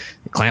so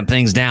they clamped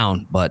things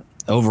down. But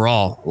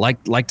overall,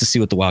 like to see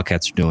what the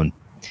Wildcats are doing.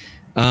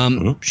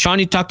 Sean,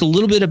 you talked a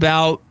little bit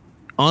about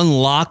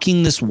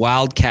unlocking this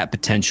Wildcat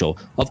potential.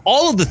 Of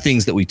all of the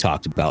things that we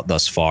talked about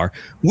thus far,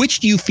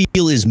 which do you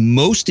feel is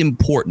most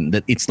important?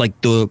 That it's like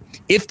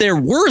if there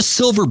were a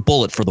silver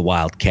bullet for the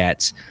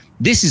Wildcats,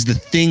 this is the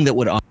thing that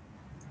would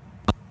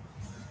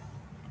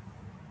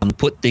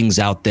put things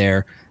out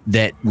there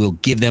that will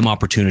give them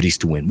opportunities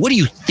to win. What do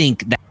you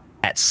think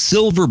that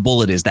silver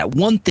bullet is? That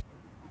one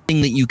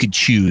thing that you could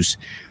choose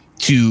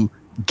to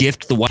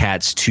gift the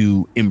Wildcats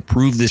to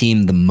improve the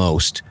team the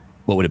most,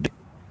 what would it be?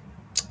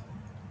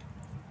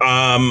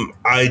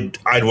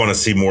 I'd want to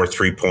see more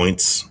 3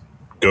 points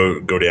go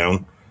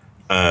down.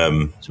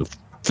 So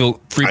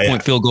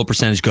 3-point field goal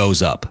percentage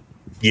goes up.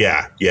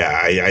 Yeah.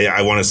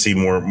 I want to see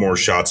more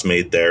shots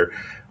made there,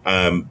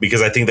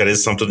 because I think that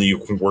is something that you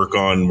can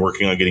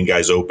working on getting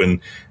guys open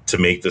to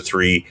make the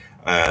three.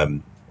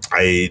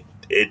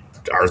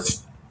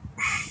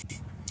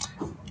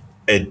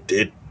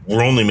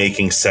 We're only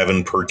making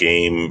 7 per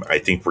game. I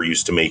think we're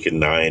used to making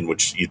 9,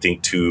 which you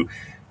think two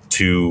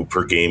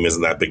per game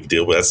isn't that big a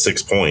deal, but that's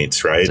 6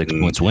 points, right? 6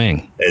 point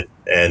swing.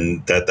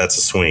 And that's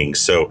a swing.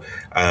 So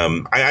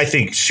I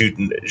think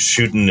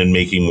shooting and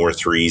making more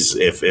threes,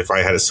 if I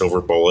had a silver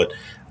bullet.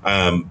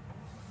 The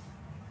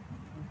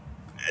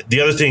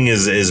other thing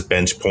is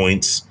bench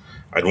points.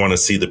 I'd want to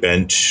see the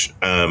bench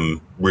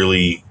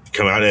really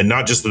come out, and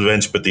not just the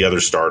bench, but the other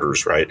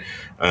starters, right?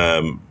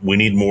 We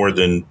need more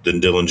than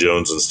Dylan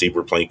Jones and Steve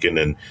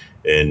Plankin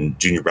and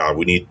Junior Bauer.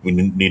 We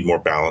need more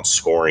balanced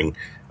scoring,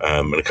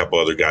 and a couple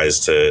other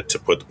guys to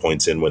put the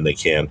points in when they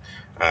can.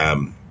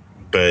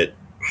 But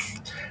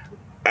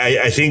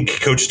I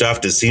think Coach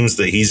Duft, it seems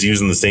that he's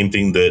using the same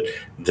thing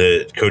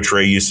that Coach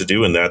Ray used to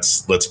do, and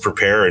that's let's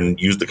prepare and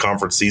use the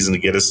conference season to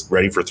get us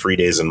ready for 3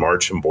 days in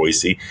March in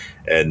Boise,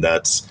 and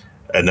that's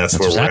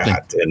where we're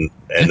at, and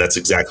that's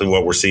exactly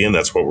what we're seeing.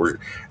 That's what we're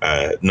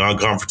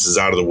non-conference is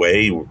out of the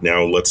way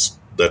now. Let's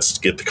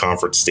get the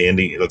conference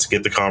standing. Let's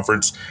get the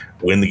conference,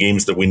 win the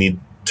games that we need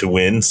to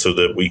win, so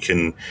that we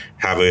can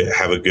have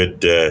a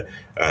good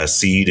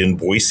seed in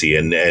Boise.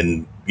 And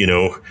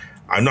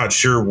I'm not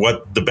sure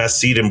what the best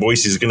seed in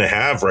Boise is going to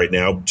have right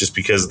now, just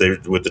because they're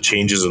with the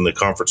changes in the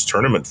conference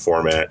tournament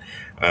format.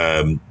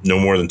 No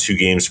more than 2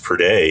 games per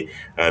day.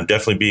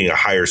 Definitely being a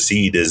higher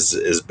seed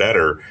is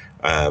better.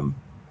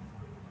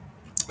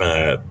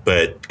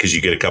 But because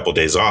you get a couple of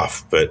days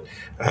off, but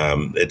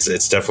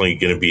it's definitely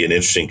going to be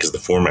interesting because the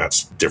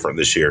format's different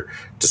this year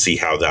to see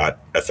how that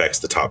affects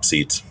the top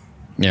seeds.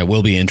 Yeah, it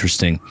will be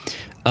interesting.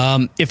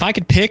 If I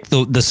could pick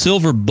the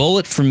silver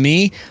bullet for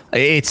me,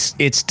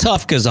 it's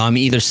tough because I'm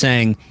either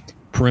saying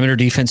perimeter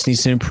defense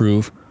needs to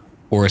improve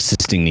or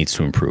assisting needs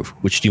to improve.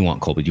 Which do you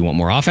want, Colby? Do you want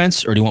more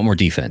offense or do you want more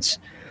defense?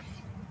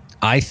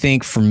 I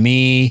think for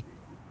me,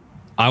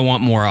 I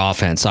want more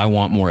offense. I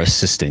want more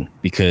assisting,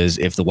 because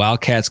if the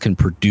Wildcats can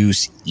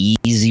produce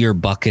easier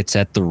buckets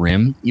at the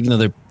rim, even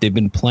though they've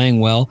been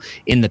playing well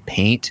in the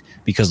paint,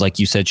 because like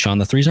you said, Sean,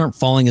 the threes aren't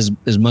falling as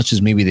much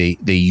as maybe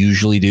they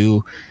usually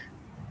do.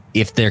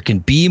 If there can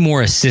be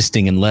more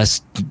assisting and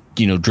less,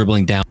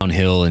 dribbling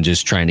downhill and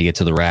just trying to get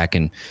to the rack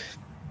and,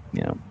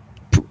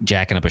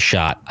 jacking up a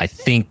shot, I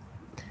think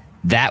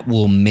that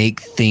will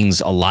make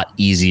things a lot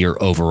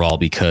easier overall,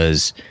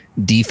 because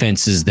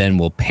defenses then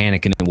will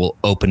panic and it will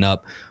open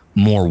up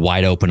more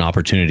wide open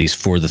opportunities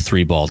for the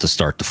three ball to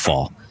start to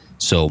fall.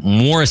 So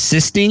more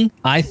assisting,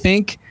 I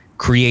think,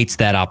 creates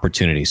that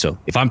opportunity. So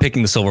if I'm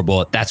picking the silver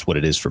bullet, that's what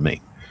it is for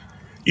me.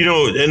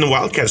 And the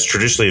Wildcats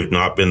traditionally have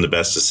not been the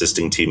best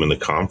assisting team in the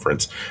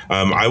conference.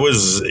 I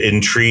was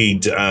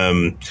intrigued.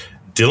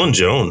 Dylan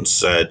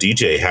Jones,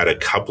 DJ, had a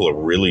couple of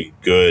really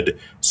good,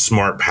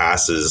 smart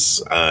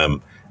passes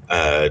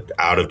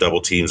out of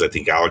double teams. I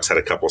think Alex had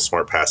a couple of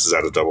smart passes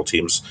out of double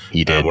teams.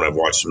 He did. When I've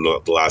watched him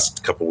the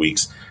last couple of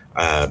weeks.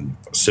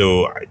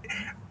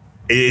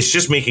 It's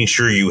just making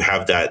sure you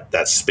have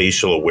that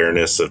spatial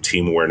awareness of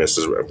team awareness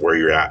of where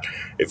you're at.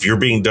 If you're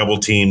being double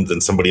teamed,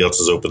 then somebody else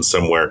is open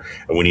somewhere,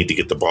 and we need to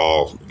get the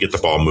ball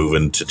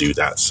moving to do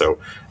that. So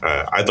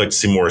I'd like to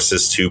see more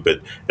assists too, but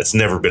it's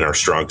never been our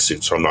strong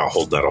suit, so I'm not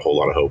holding out a whole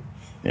lot of hope.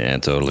 Yeah,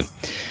 totally.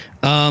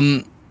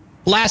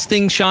 Last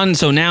thing, Sean.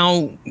 So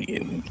now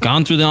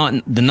gone through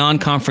the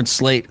non-conference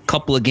slate, a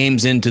couple of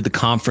games into the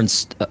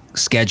conference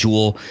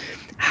schedule.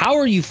 How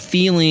are you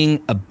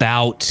feeling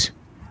about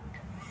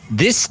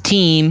this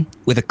team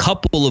with a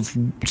couple of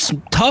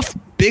tough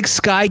Big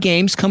Sky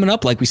games coming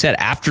up? Like we said,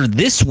 after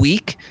this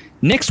week,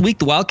 next week,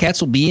 the Wildcats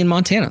will be in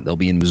Montana. They'll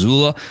be in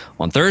Missoula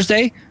on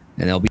Thursday,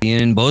 and they'll be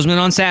in Bozeman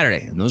on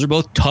Saturday. And those are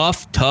both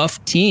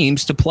tough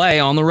teams to play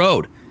on the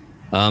road.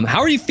 How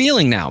are you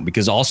feeling now?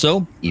 Because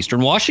also Eastern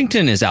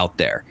Washington is out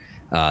there.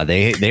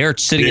 They are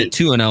sitting at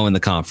 2-0 in the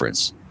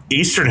conference.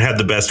 Eastern had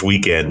the best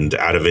weekend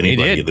out of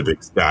anybody in the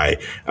Big Sky,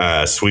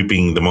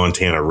 sweeping the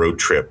Montana road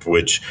trip,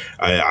 which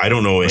I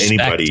don't know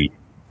anybody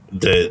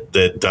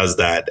that does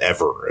that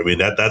ever. I mean,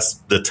 that's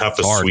the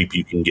toughest sweep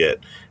you can get.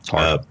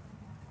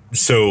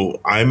 So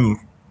I'm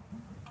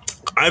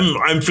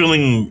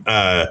feeling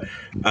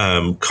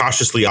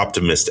cautiously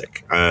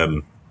optimistic.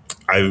 I'm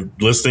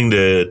listening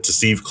to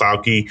Steve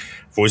Klauke,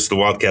 voice of the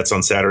Wildcats,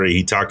 on Saturday.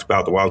 He talked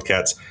about the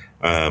Wildcats.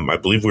 I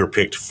believe we were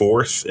picked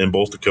 4th in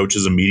both the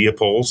coaches and media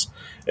polls.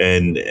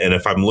 And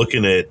if I'm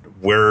looking at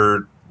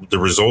where the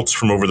results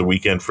from over the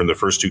weekend from the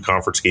first 2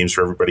 conference games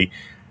for everybody,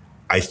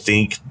 I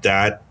think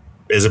that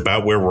is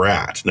about where we're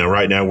at. Now,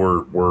 right now,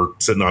 we're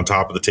sitting on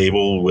top of the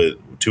table with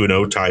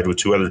 2-0, tied with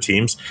 2 other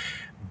teams.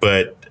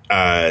 But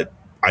I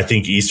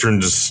think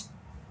Eastern's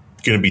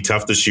going to be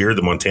tough this year.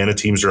 The Montana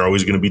teams are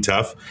always going to be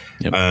tough.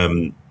 Yep.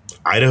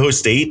 Idaho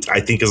State,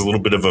 I think, is a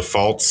little bit of a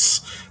false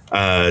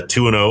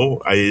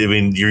 2-0. I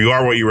mean, you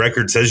are what your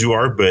record says you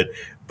are, but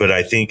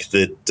I think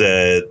that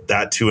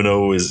that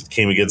 2-0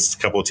 came against a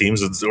couple of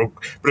teams.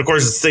 But of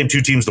course, it's the same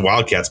 2 teams the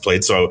Wildcats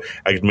played, so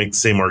I could make the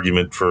same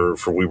argument for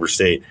Weber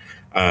State.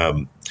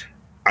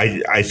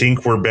 I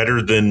think we're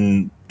better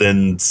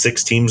than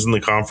 6 teams in the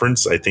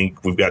conference. I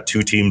think we've got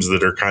 2 teams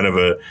that are kind of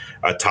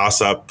a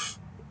toss-up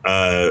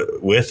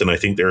with, and I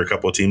think there are a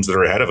couple of teams that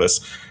are ahead of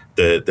us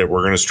that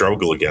we're going to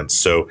struggle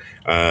against. So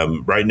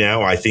right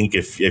now, I think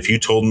if you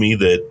told me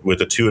that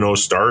with a 2-0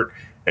 start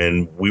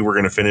and we were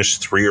going to finish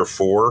 3 or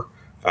 4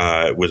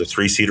 with a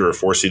 3-seed or a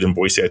 4-seed in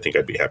Boise, I think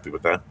I'd be happy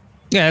with that.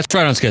 Yeah, that's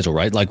right on schedule,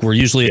 right? Like, we're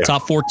usually a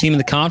top 4 team in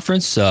the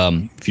conference.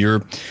 If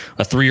you're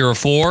a 3 or a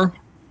 4,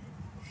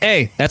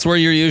 hey, that's where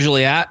you're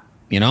usually at.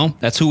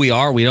 That's who we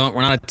are. We're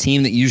not a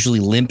team that usually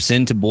limps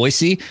into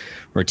Boise.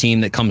 We're a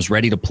team that comes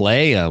ready to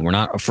play. We're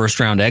not a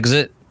first-round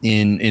exit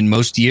in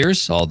most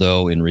years,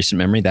 although in recent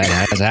memory that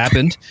has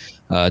happened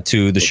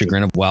to the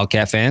chagrin of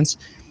Wildcat fans.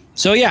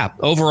 So, yeah,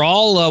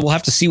 overall, we'll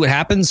have to see what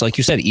happens. Like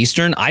you said,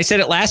 Eastern, I said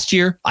it last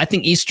year. I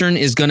think Eastern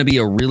is going to be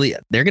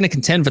they're going to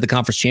contend for the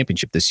conference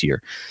championship this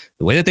year.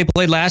 The way that they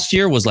played last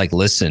year was like,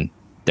 listen,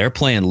 they're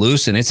playing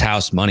loose, and it's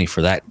house money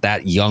for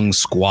that young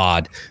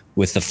squad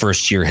with the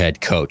first-year head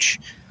coach.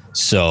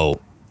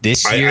 So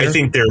this year, I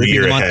think they're a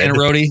year ahead.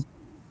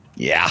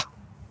 Yeah.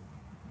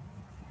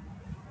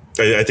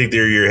 I think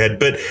they're a year ahead,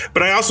 but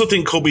I also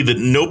think, Colby, that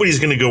nobody's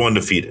going to go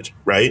undefeated,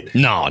 right?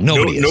 No,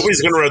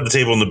 nobody's going to run the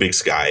table in the Big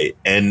Sky,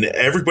 and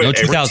everybody. No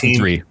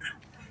 2003.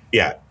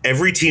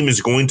 Every team is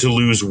going to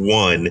lose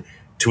one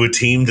to a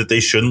team that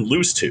they shouldn't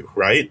lose to,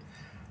 right?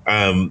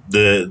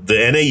 The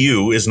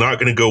NAU is not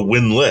going to go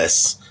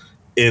winless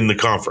in the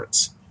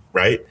conference,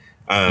 right?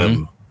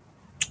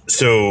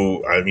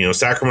 So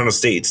Sacramento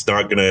State's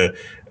not going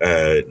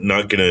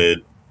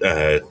to.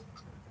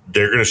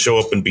 They're going to show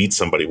up and beat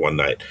somebody one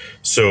night.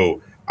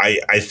 So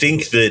I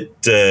think that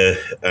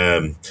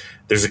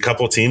there's a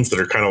couple of teams that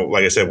are kind of,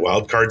 like I said,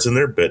 wild cards in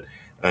there, but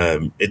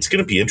it's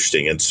going to be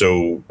interesting. And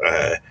so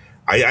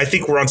I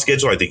think we're on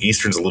schedule. I think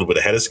Eastern's a little bit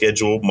ahead of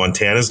schedule.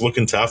 Montana's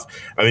looking tough.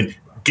 I mean,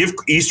 give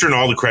Eastern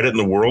all the credit in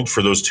the world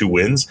for those 2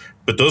 wins,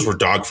 but those were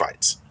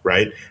dogfights.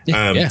 right?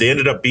 They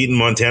ended up beating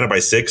Montana by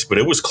 6, but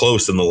it was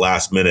close in the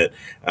last minute.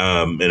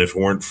 And if it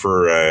weren't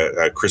for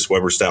a Chris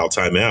Webber style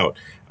timeout,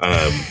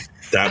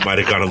 that might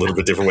have gone a little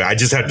bit different way. I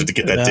just had to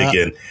get that dig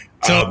in.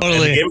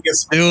 Totally.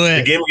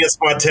 The game against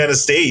Montana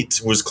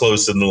State was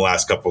close in the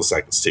last couple of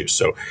seconds too.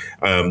 So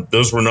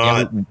those were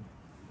not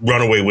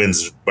runaway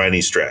wins by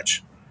any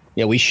stretch.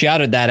 Yeah, we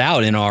shouted that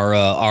out in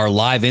our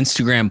live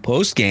Instagram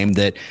post game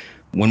that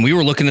when we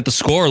were looking at the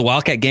score, the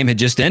Wildcat game had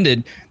just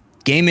ended.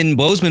 Game in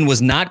Bozeman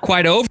was not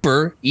quite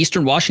over.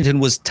 Eastern Washington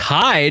was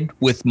tied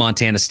with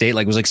Montana State.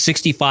 It was like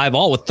 65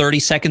 all with 30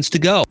 seconds to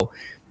go.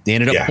 They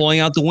ended up pulling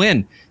out the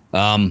win.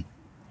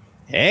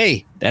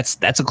 Hey, that's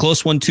a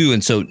close one too.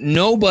 And so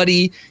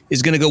nobody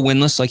is going to go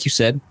winless, like you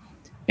said,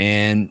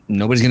 and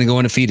nobody's going to go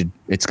undefeated.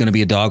 It's going to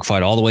be a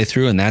dogfight all the way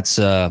through, and that's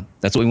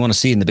what we want to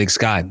see in the Big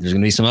Sky. There's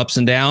going to be some ups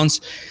and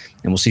downs,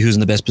 and we'll see who's in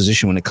the best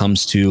position when it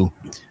comes to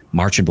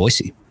March in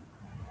Boise.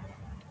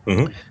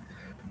 Mm-hmm.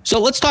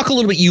 So let's talk a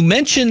little bit. You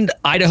mentioned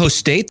Idaho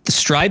State, the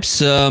Stripes.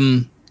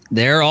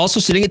 They're also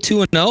sitting at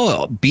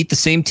 2-0, beat the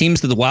same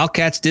teams that the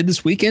Wildcats did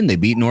this weekend. They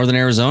beat Northern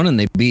Arizona and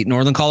they beat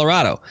Northern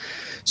Colorado.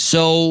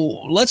 So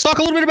let's talk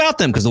a little bit about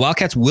them because the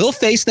Wildcats will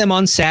face them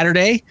on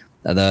Saturday.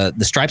 The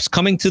Stripes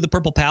coming to the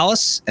Purple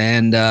Palace,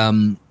 and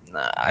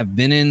I've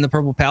been in the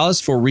Purple Palace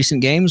for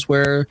recent games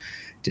where it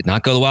did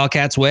not go the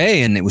Wildcats'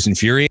 way, and it was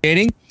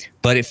infuriating.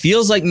 But it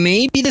feels like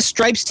maybe the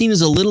Stripes team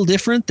is a little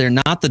different. They're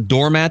not the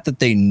doormat that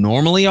they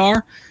normally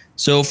are.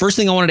 So first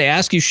thing I wanted to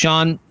ask you,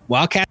 Sean,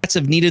 Wildcats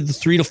have needed the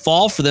 3 to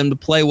fall for them to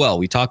play well.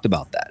 We talked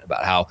about that,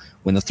 about how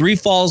when the 3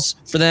 falls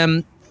for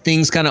them,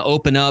 things kind of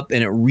open up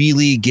and it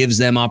really gives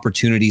them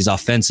opportunities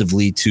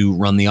offensively to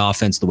run the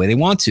offense the way they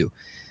want to.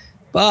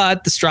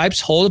 But the Stripes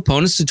hold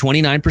opponents to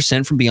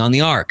 29% from beyond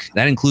the arc.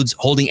 That includes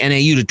holding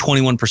NAU to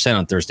 21%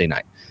 on Thursday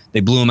night. They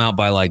blew them out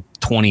by like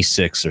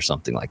 26 or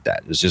something like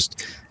that. It was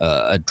just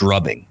a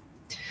drubbing.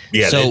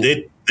 Yeah, so,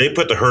 they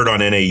put the hurt on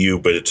NAU,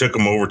 but it took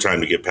them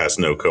overtime to get past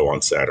NOCO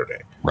on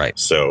Saturday. Right.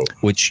 So,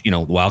 which, the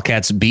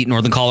Wildcats beat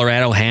Northern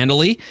Colorado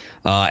handily.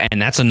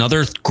 And that's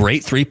another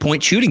great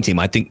 3-point shooting team.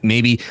 I think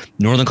maybe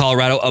Northern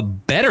Colorado, a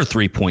better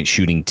 3-point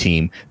shooting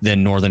team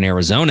than Northern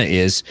Arizona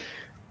is.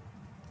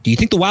 Do you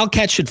think the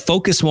Wildcats should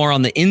focus more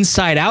on the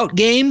inside-out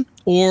game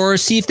or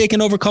see if they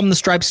can overcome the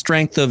Stripes'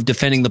 strength of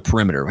defending the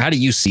perimeter? How do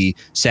you see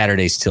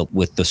Saturday's tilt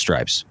with the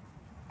Stripes?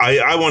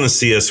 I want to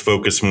see us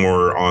focus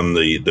more on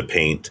the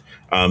paint.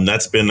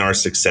 That's been our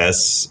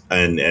success,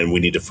 and we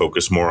need to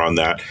focus more on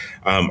that.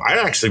 I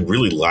actually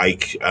really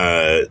like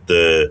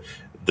the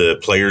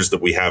players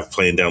that we have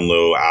playing down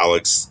low.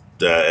 Alex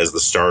as the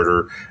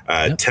starter,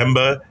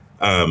 Temba.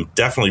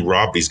 Definitely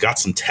Rob. He's got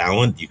some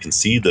talent. You can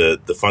see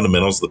the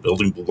fundamentals, the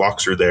building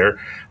blocks are there.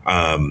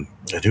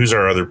 And who's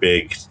our other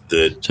big?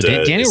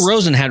 Daniel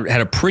Rosen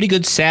had a pretty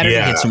good Saturday.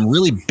 Had some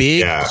really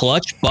big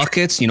clutch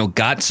buckets.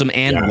 Got some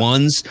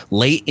ones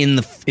late in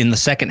the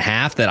second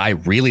half that I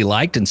really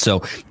liked, and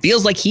so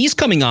feels like he's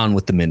coming on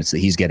with the minutes that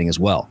he's getting as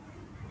well.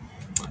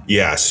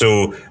 Yeah.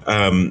 So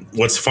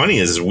what's funny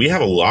is we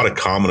have a lot of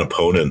common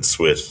opponents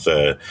with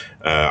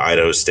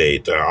Idaho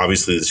State.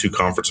 Obviously, the 2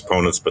 conference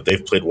opponents, but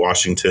they've played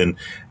Washington.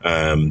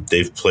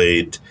 They've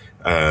played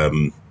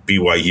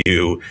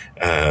BYU.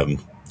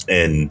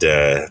 And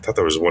I thought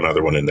there was one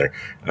other one in there.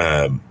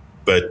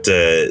 But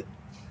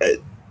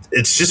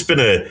it's just been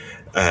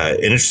an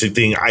interesting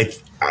thing.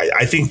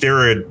 I think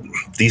they're a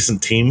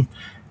decent team.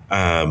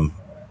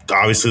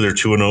 Obviously, they're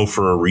 2-0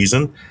 for a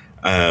reason.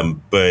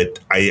 But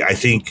I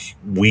think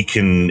we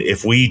can,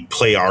 if we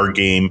play our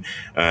game,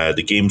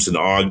 the game's in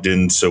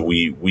Ogden, so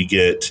we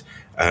get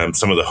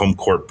some of the home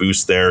court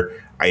boost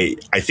there. I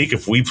think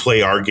if we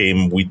play our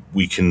game,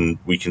 we can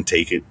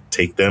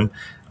take them.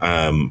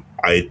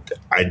 I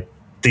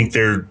think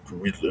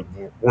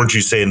weren't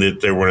you saying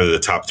that they're one of the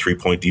top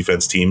 3-point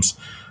defense teams?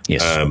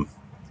 Yes.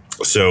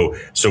 So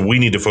we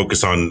need to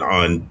focus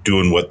on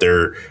doing what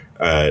they're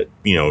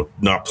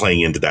not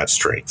playing into that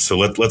strength. So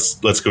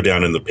let's go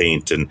down in the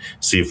paint and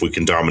see if we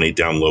can dominate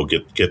down low,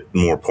 get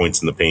more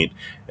points in the paint,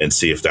 and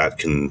see if that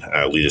can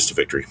lead us to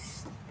victory.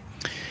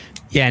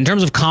 Yeah, in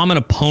terms of common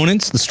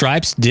opponents, the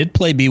Stripes did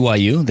play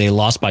BYU. They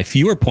lost by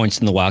fewer points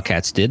than the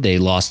Wildcats did. They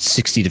lost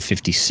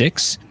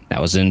 60-56. That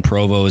was in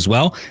Provo as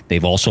well.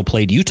 They've also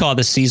played Utah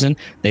this season.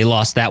 They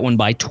lost that one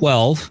by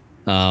 12.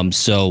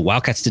 So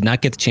Wildcats did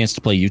not get the chance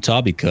to play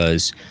Utah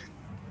because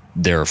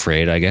they're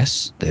afraid, I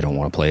guess. They don't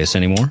want to play us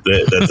anymore.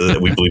 We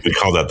believe we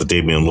call that the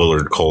Damian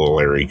Lillard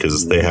corollary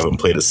because they haven't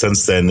played us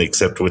since then,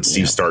 except when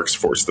Steve Starks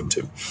forced them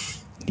to.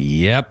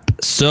 Yep.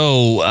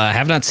 So I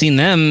have not seen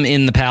them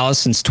in the Palace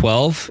since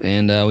 12,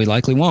 and we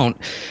likely won't.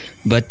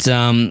 But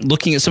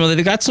looking at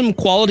they've got some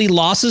quality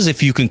losses,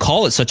 if you can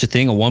call it such a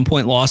thing. A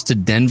 1-point loss to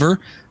Denver.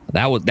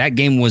 That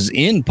game was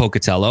in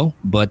Pocatello,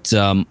 but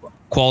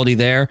quality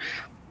there.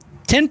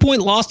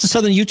 10-point loss to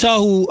Southern Utah,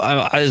 who,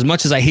 as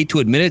much as I hate to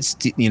admit it,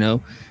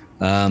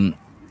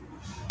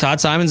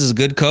 Todd Simons is a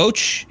good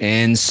coach,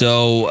 and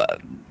so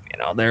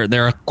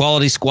they're a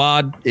quality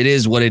squad. It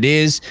is what it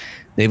is.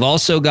 They've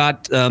also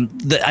got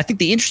I think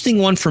the interesting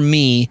one for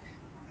me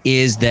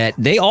is that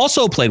they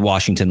also played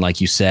Washington, like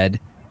you said,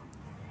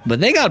 but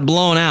they got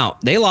blown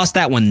out. They lost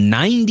that one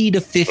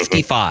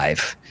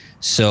 90-55.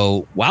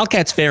 So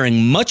Wildcats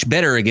faring much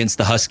better against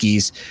the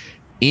Huskies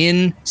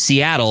in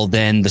Seattle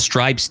than the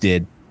Stripes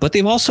did. But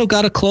they've also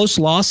got a close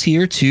loss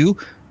here to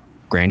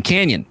Grand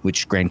Canyon,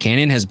 which Grand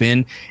Canyon has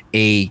been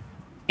a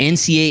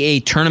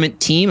NCAA tournament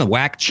team, a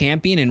WAC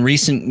champion in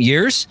recent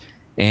years,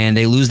 and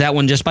they lose that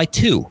one just by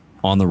 2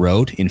 on the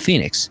road in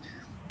Phoenix.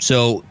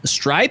 So the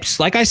Stripes,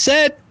 like I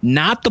said,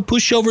 not the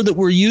pushover that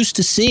we're used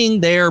to seeing.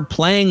 They're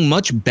playing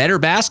much better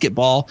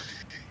basketball,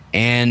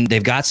 and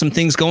they've got some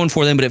things going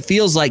for them, but it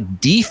feels like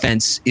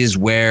defense is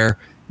where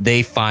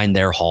they find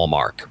their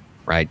hallmark,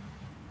 right?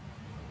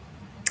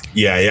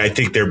 Yeah, I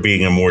think they're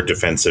being a more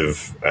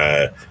defensive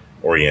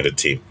oriented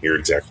team. You're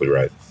exactly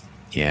right.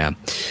 Yeah.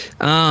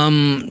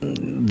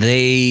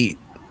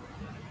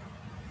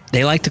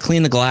 They like to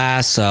clean the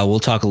glass.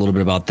 We'll talk a little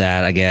bit about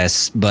that, I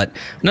guess. But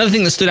another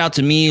thing that stood out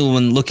to me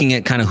when looking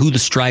at kind of who the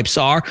Stripes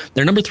are,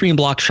 they're number 3 in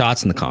block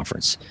shots in the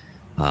conference.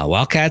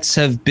 Wildcats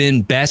have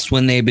been best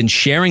when they've been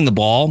sharing the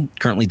ball,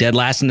 currently dead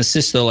last in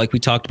assists, though, like we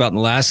talked about in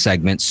the last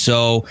segment.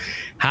 So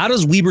how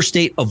does Weber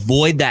State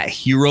avoid that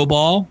hero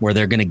ball where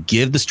they're going to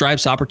give the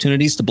Stripes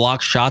opportunities to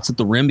block shots at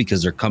the rim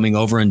because they're coming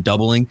over and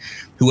doubling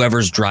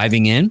whoever's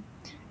driving in?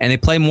 And they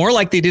play more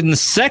like they did in the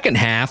second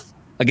half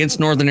against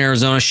Northern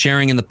Arizona,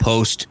 sharing in the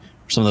post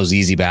for some of those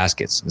easy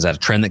baskets. Is that a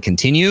trend that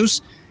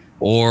continues,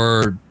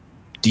 or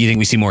do you think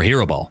we see more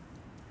hero ball?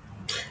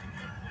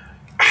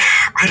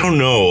 I don't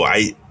know.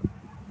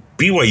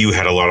 BYU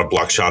had a lot of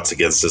block shots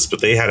against us,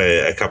 but they had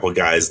a couple of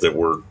guys that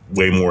were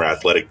way more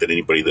athletic than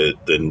anybody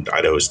than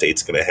Idaho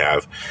State's going to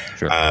have.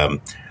 Sure.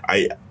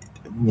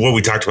 What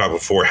we talked about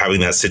before, having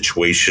that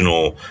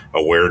situational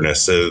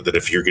awareness so that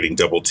if you're getting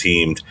double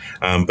teamed,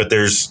 but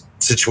there's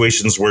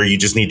situations where you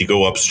just need to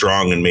go up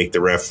strong and make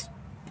the ref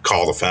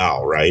call the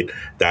foul, right?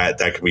 That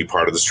can be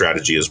part of the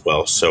strategy as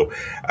well. So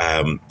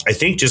I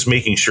think just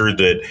making sure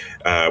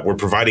that we're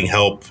providing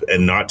help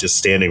and not just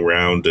standing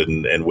around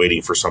and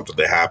waiting for something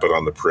to happen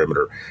on the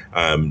perimeter.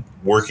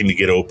 Working to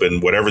get open,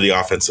 whatever the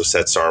offensive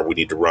sets are, we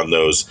need to run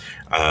those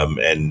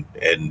and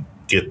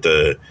get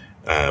the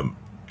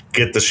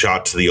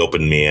shot to the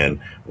open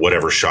man,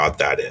 whatever shot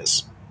that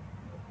is.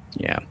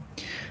 Yeah.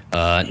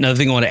 Another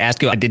thing I want to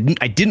ask you, I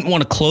didn't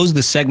want to close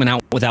this segment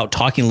out without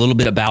talking a little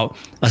bit about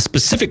a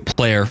specific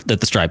player that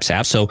the Stripes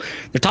have. So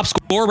their top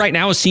scorer right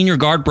now is senior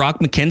guard Brock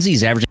McKenzie.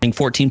 He's averaging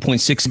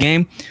 14.6 a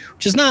game,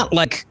 which is not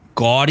like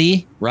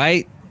gaudy,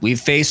 right? We've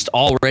faced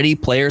already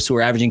players who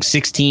are averaging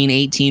 16,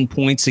 18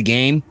 points a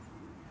game.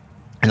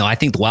 And I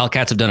think the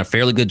Wildcats have done a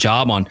fairly good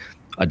job on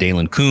a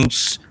Dalen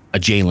Kuntz, a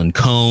Jalen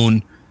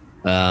Cone,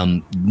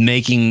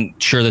 making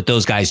sure that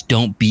those guys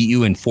don't beat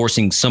you and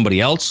forcing somebody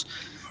else.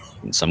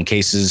 In some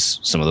cases,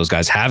 some of those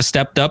guys have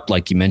stepped up,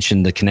 like you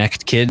mentioned, the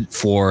Connect kid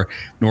for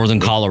Northern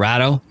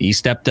Colorado. He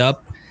stepped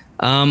up.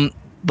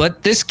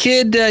 But this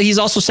kid, he's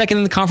also second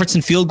in the conference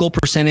in field goal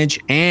percentage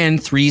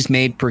and threes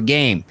made per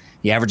game.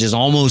 He averages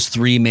almost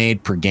 3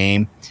 made per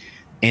game.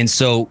 And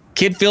so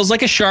kid feels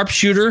like a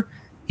sharpshooter.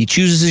 He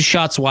chooses his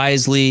shots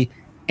wisely,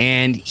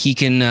 and he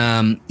can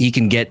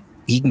get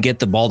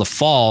the ball to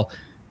fall.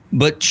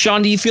 But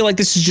Sean, do you feel like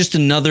this is just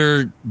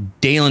another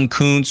Dalen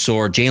Kuntz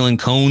or Jalen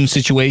Cone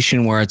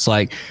situation where it's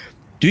like,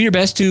 do your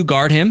best to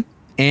guard him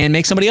and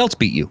make somebody else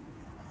beat you?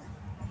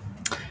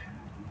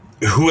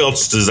 Who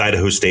else does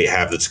Idaho State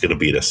have that's going to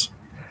beat us?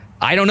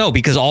 I don't know,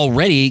 because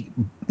already,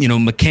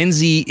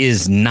 McKenzie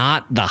is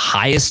not the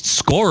highest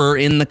scorer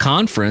in the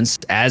conference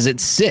as it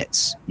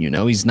sits.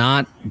 He's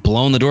not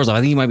blowing the doors off.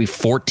 I think he might be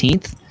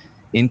 14th.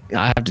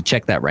 I have to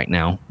check that right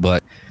now,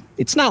 but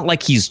it's not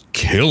like he's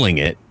killing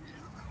it.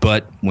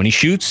 But when he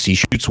shoots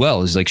well.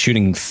 He's like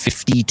shooting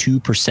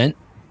 52%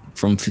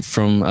 from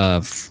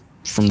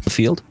the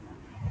field.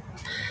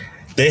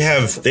 They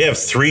have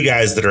 3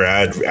 guys that are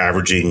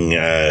averaging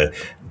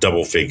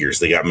double figures.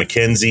 They got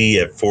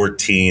McKenzie at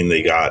 14.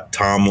 They got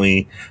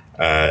Tomley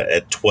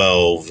at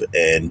 12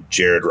 and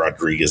Jared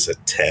Rodriguez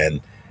at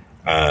 10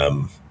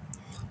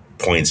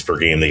 points per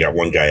game. They got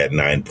one guy at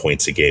 9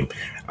 points a game.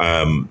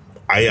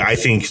 I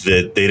think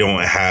that they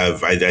don't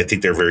have. I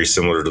think they're very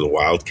similar to the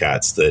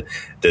Wildcats. That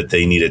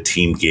they need a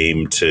team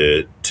game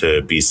to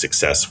be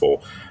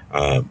successful,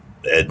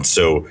 and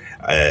so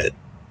I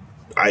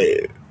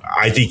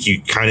think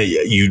you kind of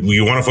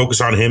you want to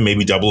focus on him,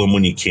 maybe double him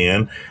when you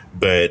can,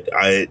 but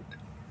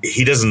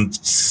he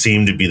doesn't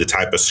seem to be the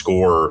type of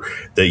scorer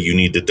that you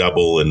need to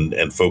double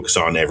and focus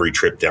on every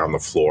trip down the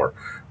floor.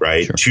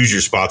 Right. Sure. Choose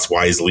your spots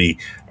wisely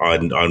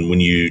on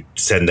when you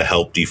send a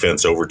help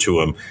defense over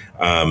to him.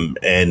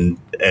 And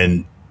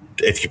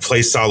if you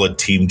play solid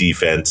team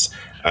defense,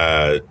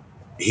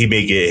 he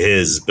may get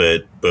his,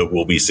 but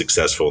will be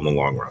successful in the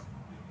long run.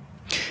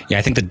 Yeah,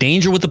 I think the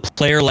danger with a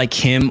player like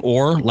him,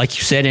 or like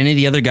you said, any of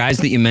the other guys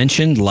that you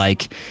mentioned,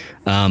 like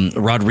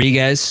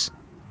Rodriguez,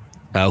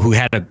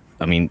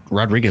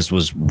 Rodriguez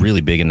was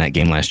really big in that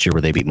game last year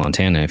where they beat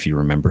Montana, if you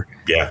remember.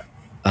 Yeah.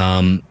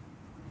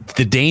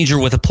 the danger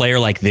with a player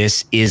like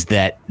this is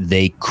that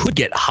they could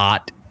get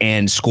hot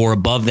and score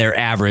above their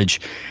average,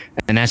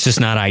 and that's just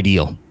not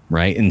ideal,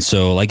 right? And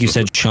so, like you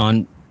said,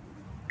 Sean,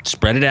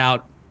 spread it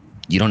out.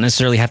 You don't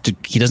necessarily have to,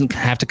 he doesn't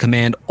have to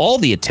command all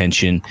the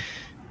attention,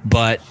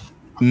 but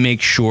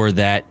make sure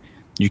that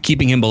you're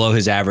keeping him below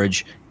his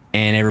average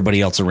and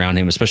everybody else around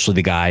him, especially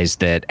the guys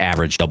that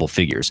average double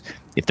figures.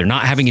 If they're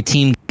not having a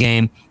team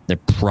game, they're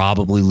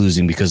probably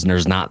losing because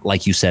there's not,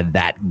 like you said,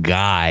 that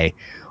guy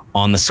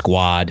on the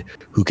squad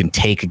who can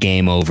take a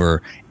game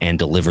over and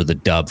deliver the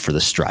dub for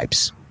the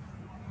Stripes.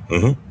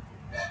 Mm-hmm.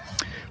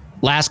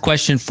 Last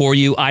question for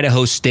you.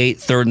 Idaho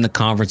State, third in the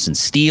conference in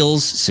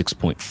steals,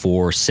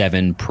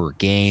 6.47 per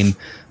game.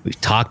 We've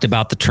talked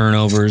about the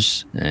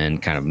turnovers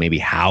and kind of maybe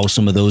how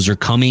some of those are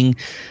coming.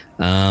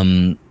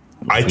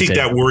 I think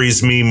that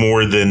worries me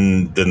more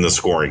than the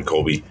scoring,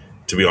 Colby,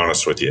 to be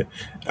honest with you.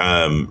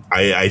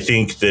 I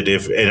think that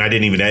and I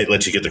didn't even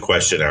let you get the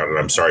question out, and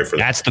I'm sorry for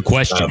that. That's the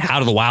question. How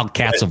do the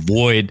Wildcats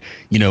avoid,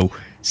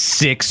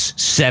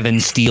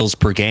 6-7 steals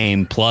per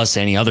game plus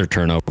any other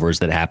turnovers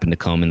that happen to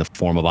come in the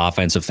form of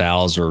offensive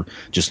fouls or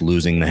just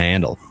losing the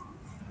handle?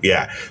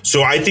 Yeah.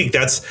 So I think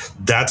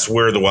that's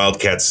where the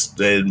Wildcats,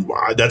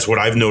 that's what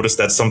I've noticed.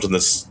 That's something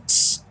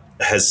that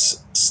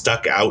has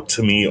stuck out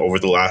to me over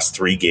the last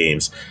 3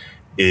 games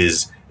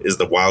is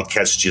the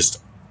Wildcats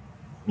just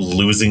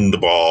losing the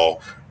ball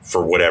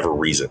for whatever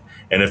reason.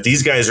 And if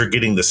these guys are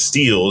getting the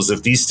steals,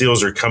 if these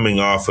steals are coming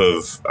off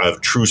of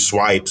true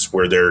swipes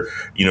where they're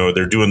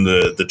doing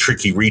the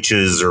tricky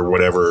reaches or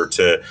whatever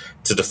to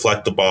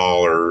deflect the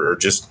ball or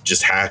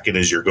just hack it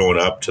as you're going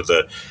up to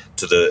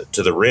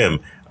the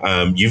rim,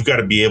 you've got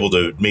to be able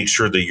to make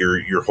sure that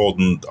you're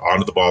holding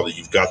onto the ball, that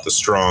you've got the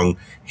strong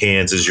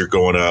hands as you're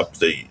going up,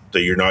 that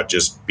you're not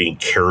just being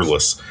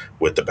careless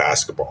with the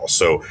basketball.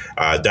 So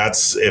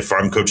that's, if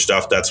I'm Coach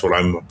Duff, that's what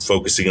I'm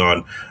focusing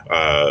on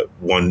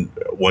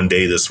one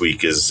day this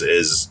week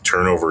is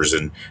turnovers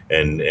and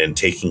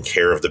taking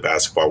care of the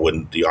basketball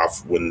when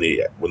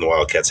the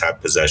Wildcats have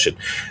possession.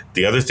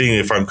 The other thing,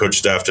 if I'm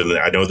Coach Duff, and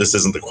I know this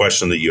isn't the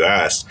question that you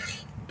asked,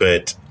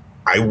 but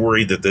I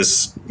worry that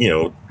this,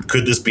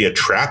 could this be a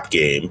trap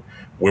game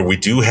where we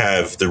do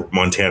have the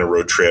Montana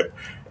road trip,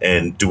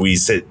 and do we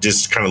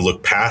just kind of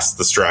look past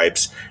the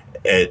Stripes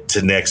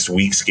to next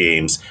week's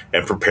games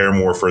and prepare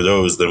more for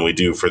those than we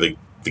do for the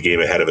game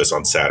ahead of us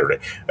on Saturday?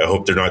 I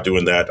hope they're not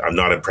doing that. I'm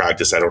not in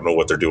practice. I don't know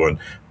what they're doing,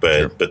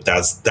 but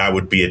that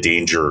would be a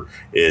danger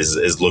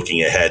is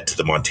looking ahead to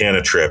the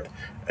Montana trip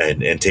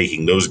and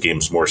taking those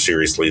games more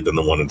seriously than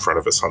the one in front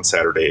of us on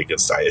Saturday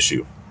against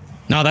ISU.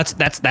 No,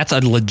 that's a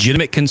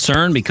legitimate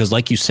concern because,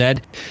 like you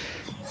said,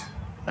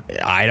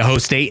 Idaho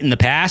State in the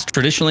past,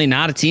 traditionally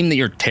not a team that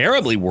you're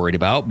terribly worried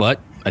about, but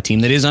a team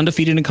that is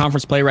undefeated in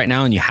conference play right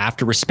now, and you have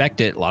to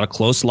respect it. A lot of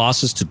close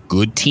losses to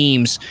good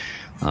teams.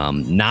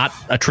 Not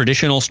a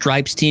traditional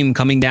Stripes team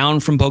coming down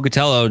from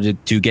Pocatello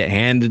to get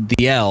handed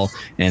the L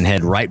and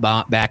head right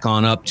back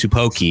on up to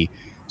Pokey.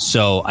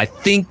 So I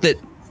think that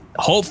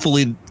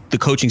hopefully the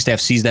coaching staff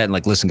sees that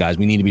and listen, guys,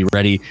 we need to be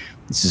ready.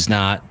 This is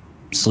not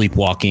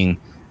sleepwalking.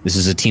 This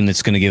is a team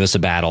that's going to give us a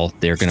battle.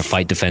 They're going to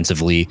fight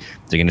defensively.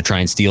 They're going to try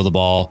and steal the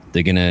ball.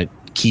 They're going to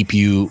keep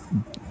you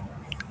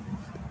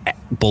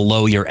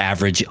below your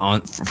average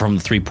from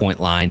the 3-point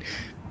line.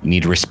 You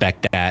need to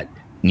respect that.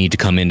 You need to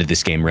come into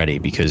this game ready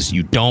because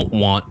you don't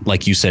want,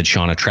 like you said,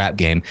 Sean, a trap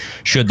game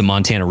should the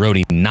Montana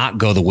Roadie not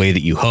go the way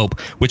that you hope,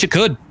 which it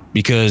could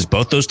because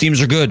both those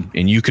teams are good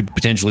and you could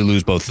potentially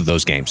lose both of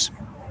those games.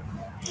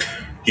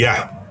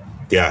 Yeah.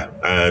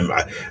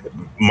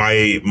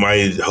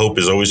 My hope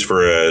is always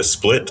for a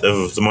split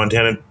of the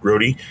Montana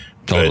Roadie.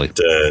 Totally.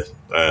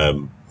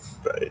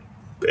 But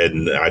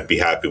and I'd be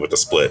happy with the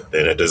split,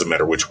 and it doesn't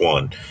matter which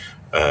one.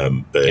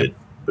 But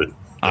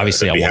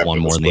obviously, I want one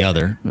more than the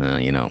other.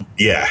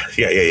 Yeah.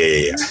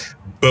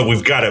 But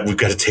we've got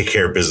to take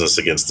care of business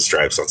against the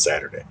Stripes on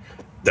Saturday.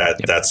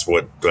 That's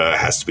what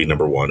has to be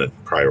number one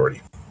and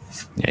priority.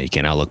 Yeah, you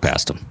cannot look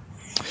past them.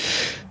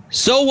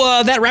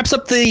 So that wraps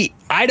up the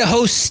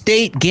Idaho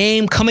State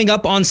game coming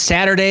up on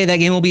Saturday. That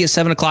game will be at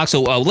 7 o'clock.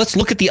 So let's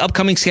look at the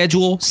upcoming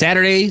schedule.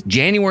 Saturday,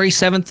 January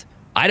 7th,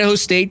 Idaho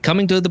State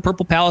coming to the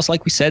Purple Palace,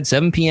 like we said,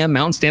 7 p.m.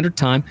 Mountain Standard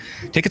Time.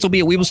 Tickets will be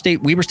at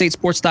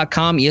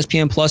WeberStateSports.com,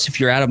 ESPN Plus if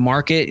you're out of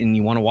market and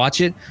you want to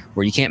watch it,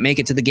 or you can't make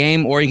it to the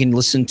game, or you can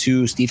listen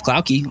to Steve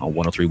Klauke on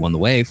 103.1 The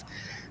Wave.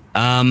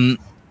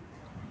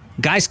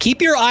 Guys,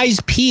 keep your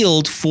eyes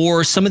peeled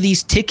for some of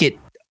these ticket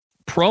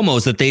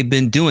promos that they've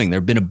been doing. There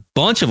have been a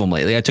bunch of them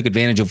lately. I took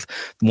advantage of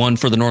one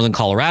for the Northern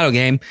Colorado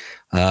game.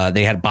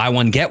 They had buy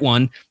one, get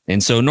one.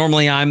 And so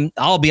normally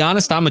I'll be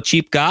honest, I'm a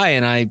cheap guy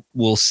and I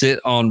will sit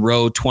on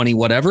row 20,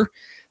 whatever.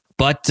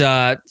 But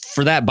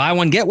for that buy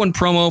one, get one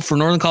promo for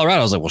Northern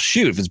Colorado, I was like, well,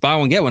 shoot, if it's buy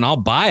one, get one, I'll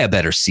buy a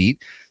better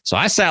seat. So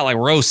I sat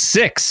row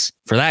 6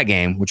 for that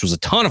game, which was a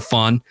ton of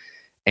fun.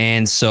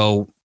 And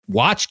so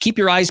keep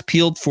your eyes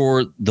peeled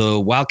for the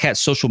Wildcat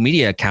social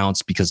media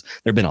accounts because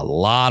there have been a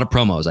lot of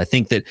promos. I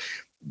think that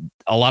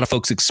a lot of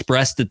folks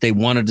expressed that they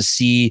wanted to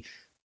see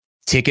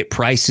ticket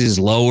prices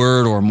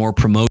lowered or more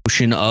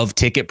promotion of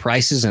ticket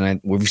prices. And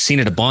we've seen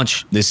it a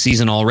bunch this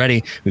season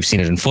already. We've seen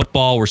it in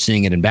football. We're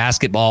seeing it in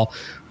basketball.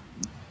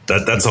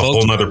 That's a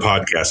whole nother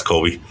podcast,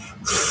 Colby.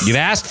 You've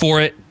asked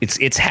for it.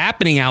 It's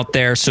happening out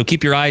there. So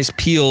keep your eyes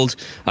peeled.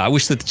 I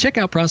wish that the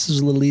checkout process was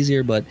a little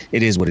easier, but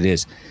it is what it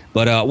is.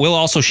 But we'll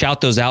also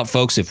shout those out,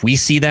 folks. If we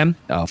see them,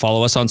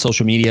 follow us on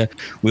social media.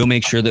 We'll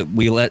make sure that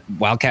we let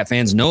Wildcat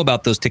fans know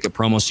about those ticket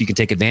promos so you can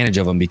take advantage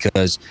of them,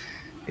 because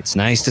it's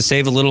nice to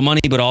save a little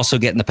money, but also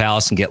get in the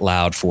Palace and get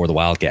loud for the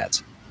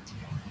Wildcats.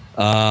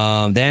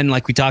 Then,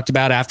 like we talked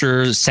about,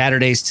 after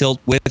Saturday's tilt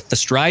with the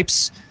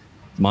Stripes,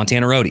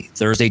 Montana Roadie,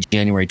 Thursday,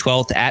 January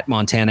 12th at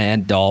Montana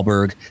and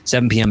Dahlberg,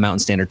 7 p.m. Mountain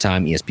Standard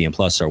Time, ESPN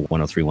Plus or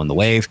 103.1 The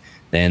Wave.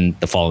 Then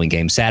the following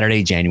game,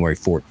 Saturday, January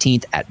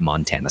 14th at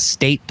Montana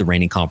State, the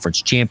reigning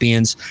conference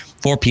champions,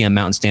 4 p.m.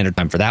 Mountain Standard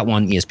Time for that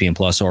one, ESPN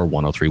Plus or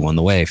 103.1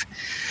 The Wave.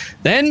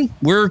 Then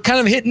we're kind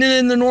of hitting it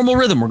in the normal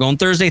rhythm. We're going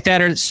Thursday,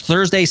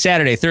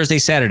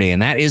 Saturday,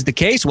 and that is the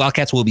case.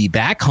 Wildcats will be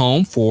back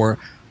home for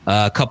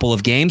a couple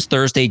of games.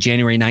 Thursday,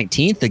 January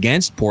 19th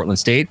against Portland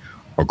State,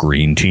 a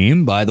green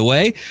team, by the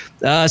way.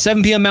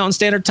 7 p.m. Mountain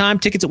Standard Time.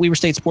 Tickets at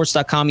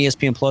WeberStateSports.com,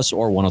 ESPN Plus,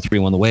 or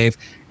 103.1 The Wave.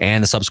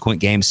 And the subsequent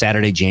game,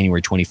 Saturday,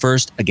 January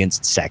 21st,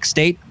 against Sac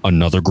State,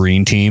 another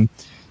green team.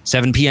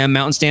 7 p.m.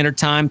 Mountain Standard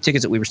Time.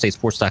 Tickets at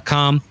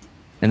WeberStateSports.com.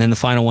 And then the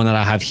final one that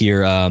I have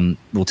here,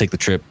 we'll take the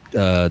trip.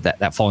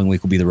 That following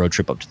week will be the road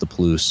trip up to the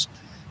Palouse.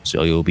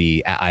 So you'll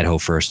be at Idaho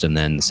first, and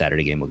then the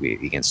Saturday game will be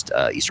against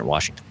Eastern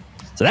Washington.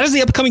 So that is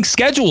the upcoming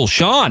schedule.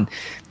 Sean,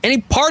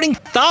 any parting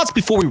thoughts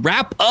before we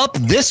wrap up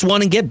this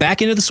one and get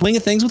back into the swing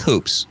of things with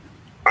hoops?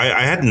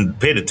 I hadn't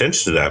paid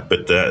attention to that,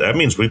 but that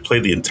means we play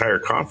the entire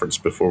conference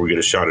before we get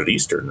a shot at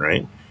Eastern,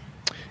 right?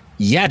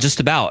 Yeah, just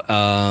about.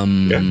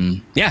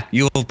 Yeah,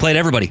 you'll have played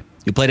everybody.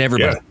 You played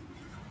everybody.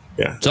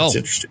 Yeah, that's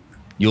interesting.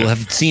 You'll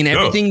have seen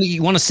everything that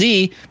you want to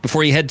see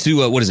before you head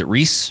to, what is it,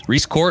 Reese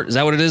Court? Is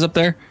that what it is up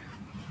there?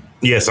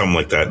 Yeah, something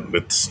like that.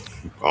 It's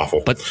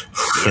awful. But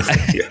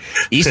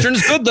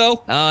Eastern's good,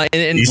 though.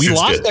 And we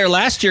lost there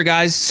last year,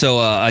 guys. So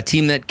a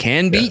team that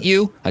can beat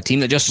you, a team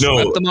that just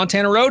swept the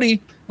Montana Roadie.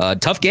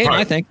 Tough game,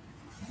 I think.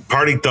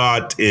 Parting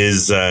thought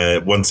is,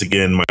 once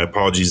again, my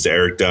apologies to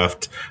Eric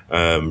Duft.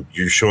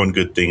 You're showing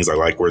good things. I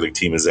like where the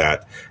team is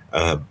at.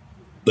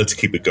 Let's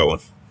keep it going.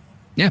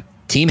 Yeah.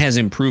 Team has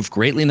improved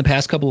greatly in the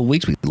past couple of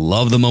weeks. We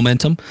love the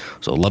momentum.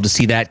 So I'd love to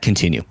see that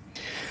continue.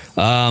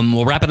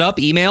 We'll wrap it up.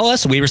 Email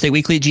us,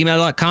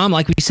 WeberStateWeekly@gmail.com.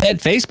 Like we said,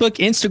 Facebook,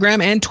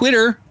 Instagram, and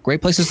Twitter.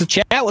 Great places to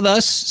chat with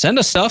us. Send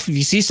us stuff. If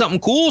you see something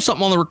cool,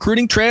 something on the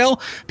recruiting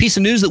trail, piece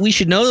of news that we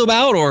should know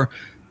about, or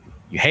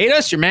you hate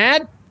us, you're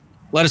mad,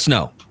 let us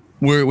know.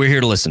 We're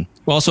here to listen.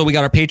 Also, we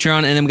got our Patreon,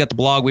 and then we got the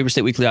blog,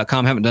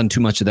 WeberStateWeekly.com. Haven't done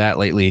too much of that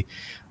lately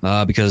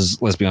because,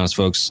 let's be honest,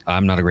 folks,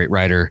 I'm not a great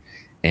writer,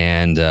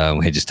 and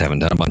we just haven't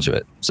done a bunch of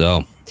it.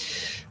 So,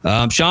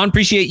 Sean,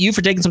 appreciate you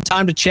for taking some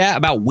time to chat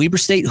about Weber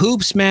State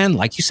hoops, man.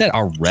 Like you said,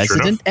 our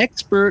resident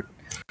expert.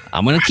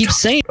 I'm going to keep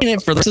saying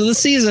it for the rest of the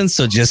season,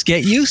 so just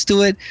get used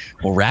to it.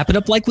 We'll wrap it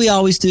up like we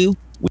always do.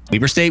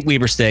 Weber State.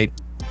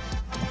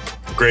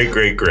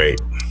 Great.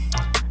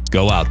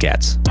 Go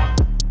Wildcats.